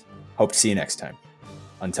 and hope to see you next time.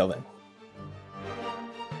 Until then.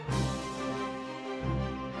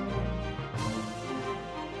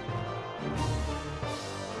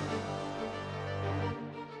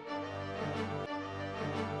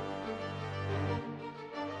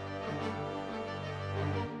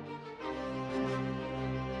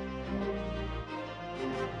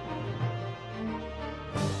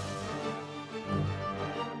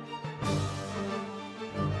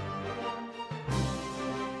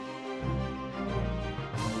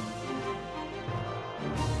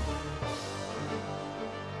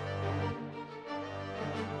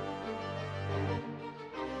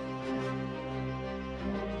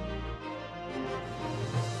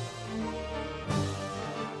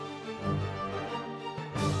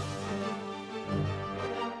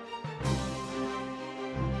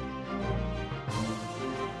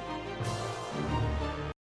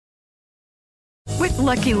 With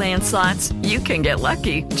Lucky Land Slots, you can get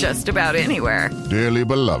lucky just about anywhere. Dearly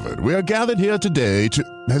beloved, we are gathered here today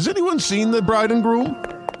to... Has anyone seen the bride and groom?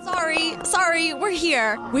 Sorry, we're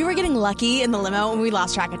here. We were getting lucky in the limo and we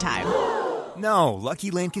lost track of time. No,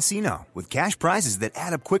 Lucky Land Casino, with cash prizes that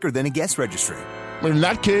add up quicker than a guest registry. In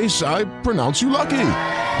that case, I pronounce you lucky.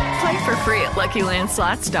 Play for free at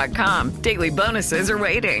LuckyLandSlots.com. Daily bonuses are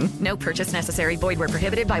waiting. No purchase necessary. Void where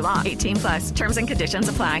prohibited by law. 18+. Terms and conditions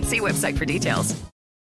apply. See website for details.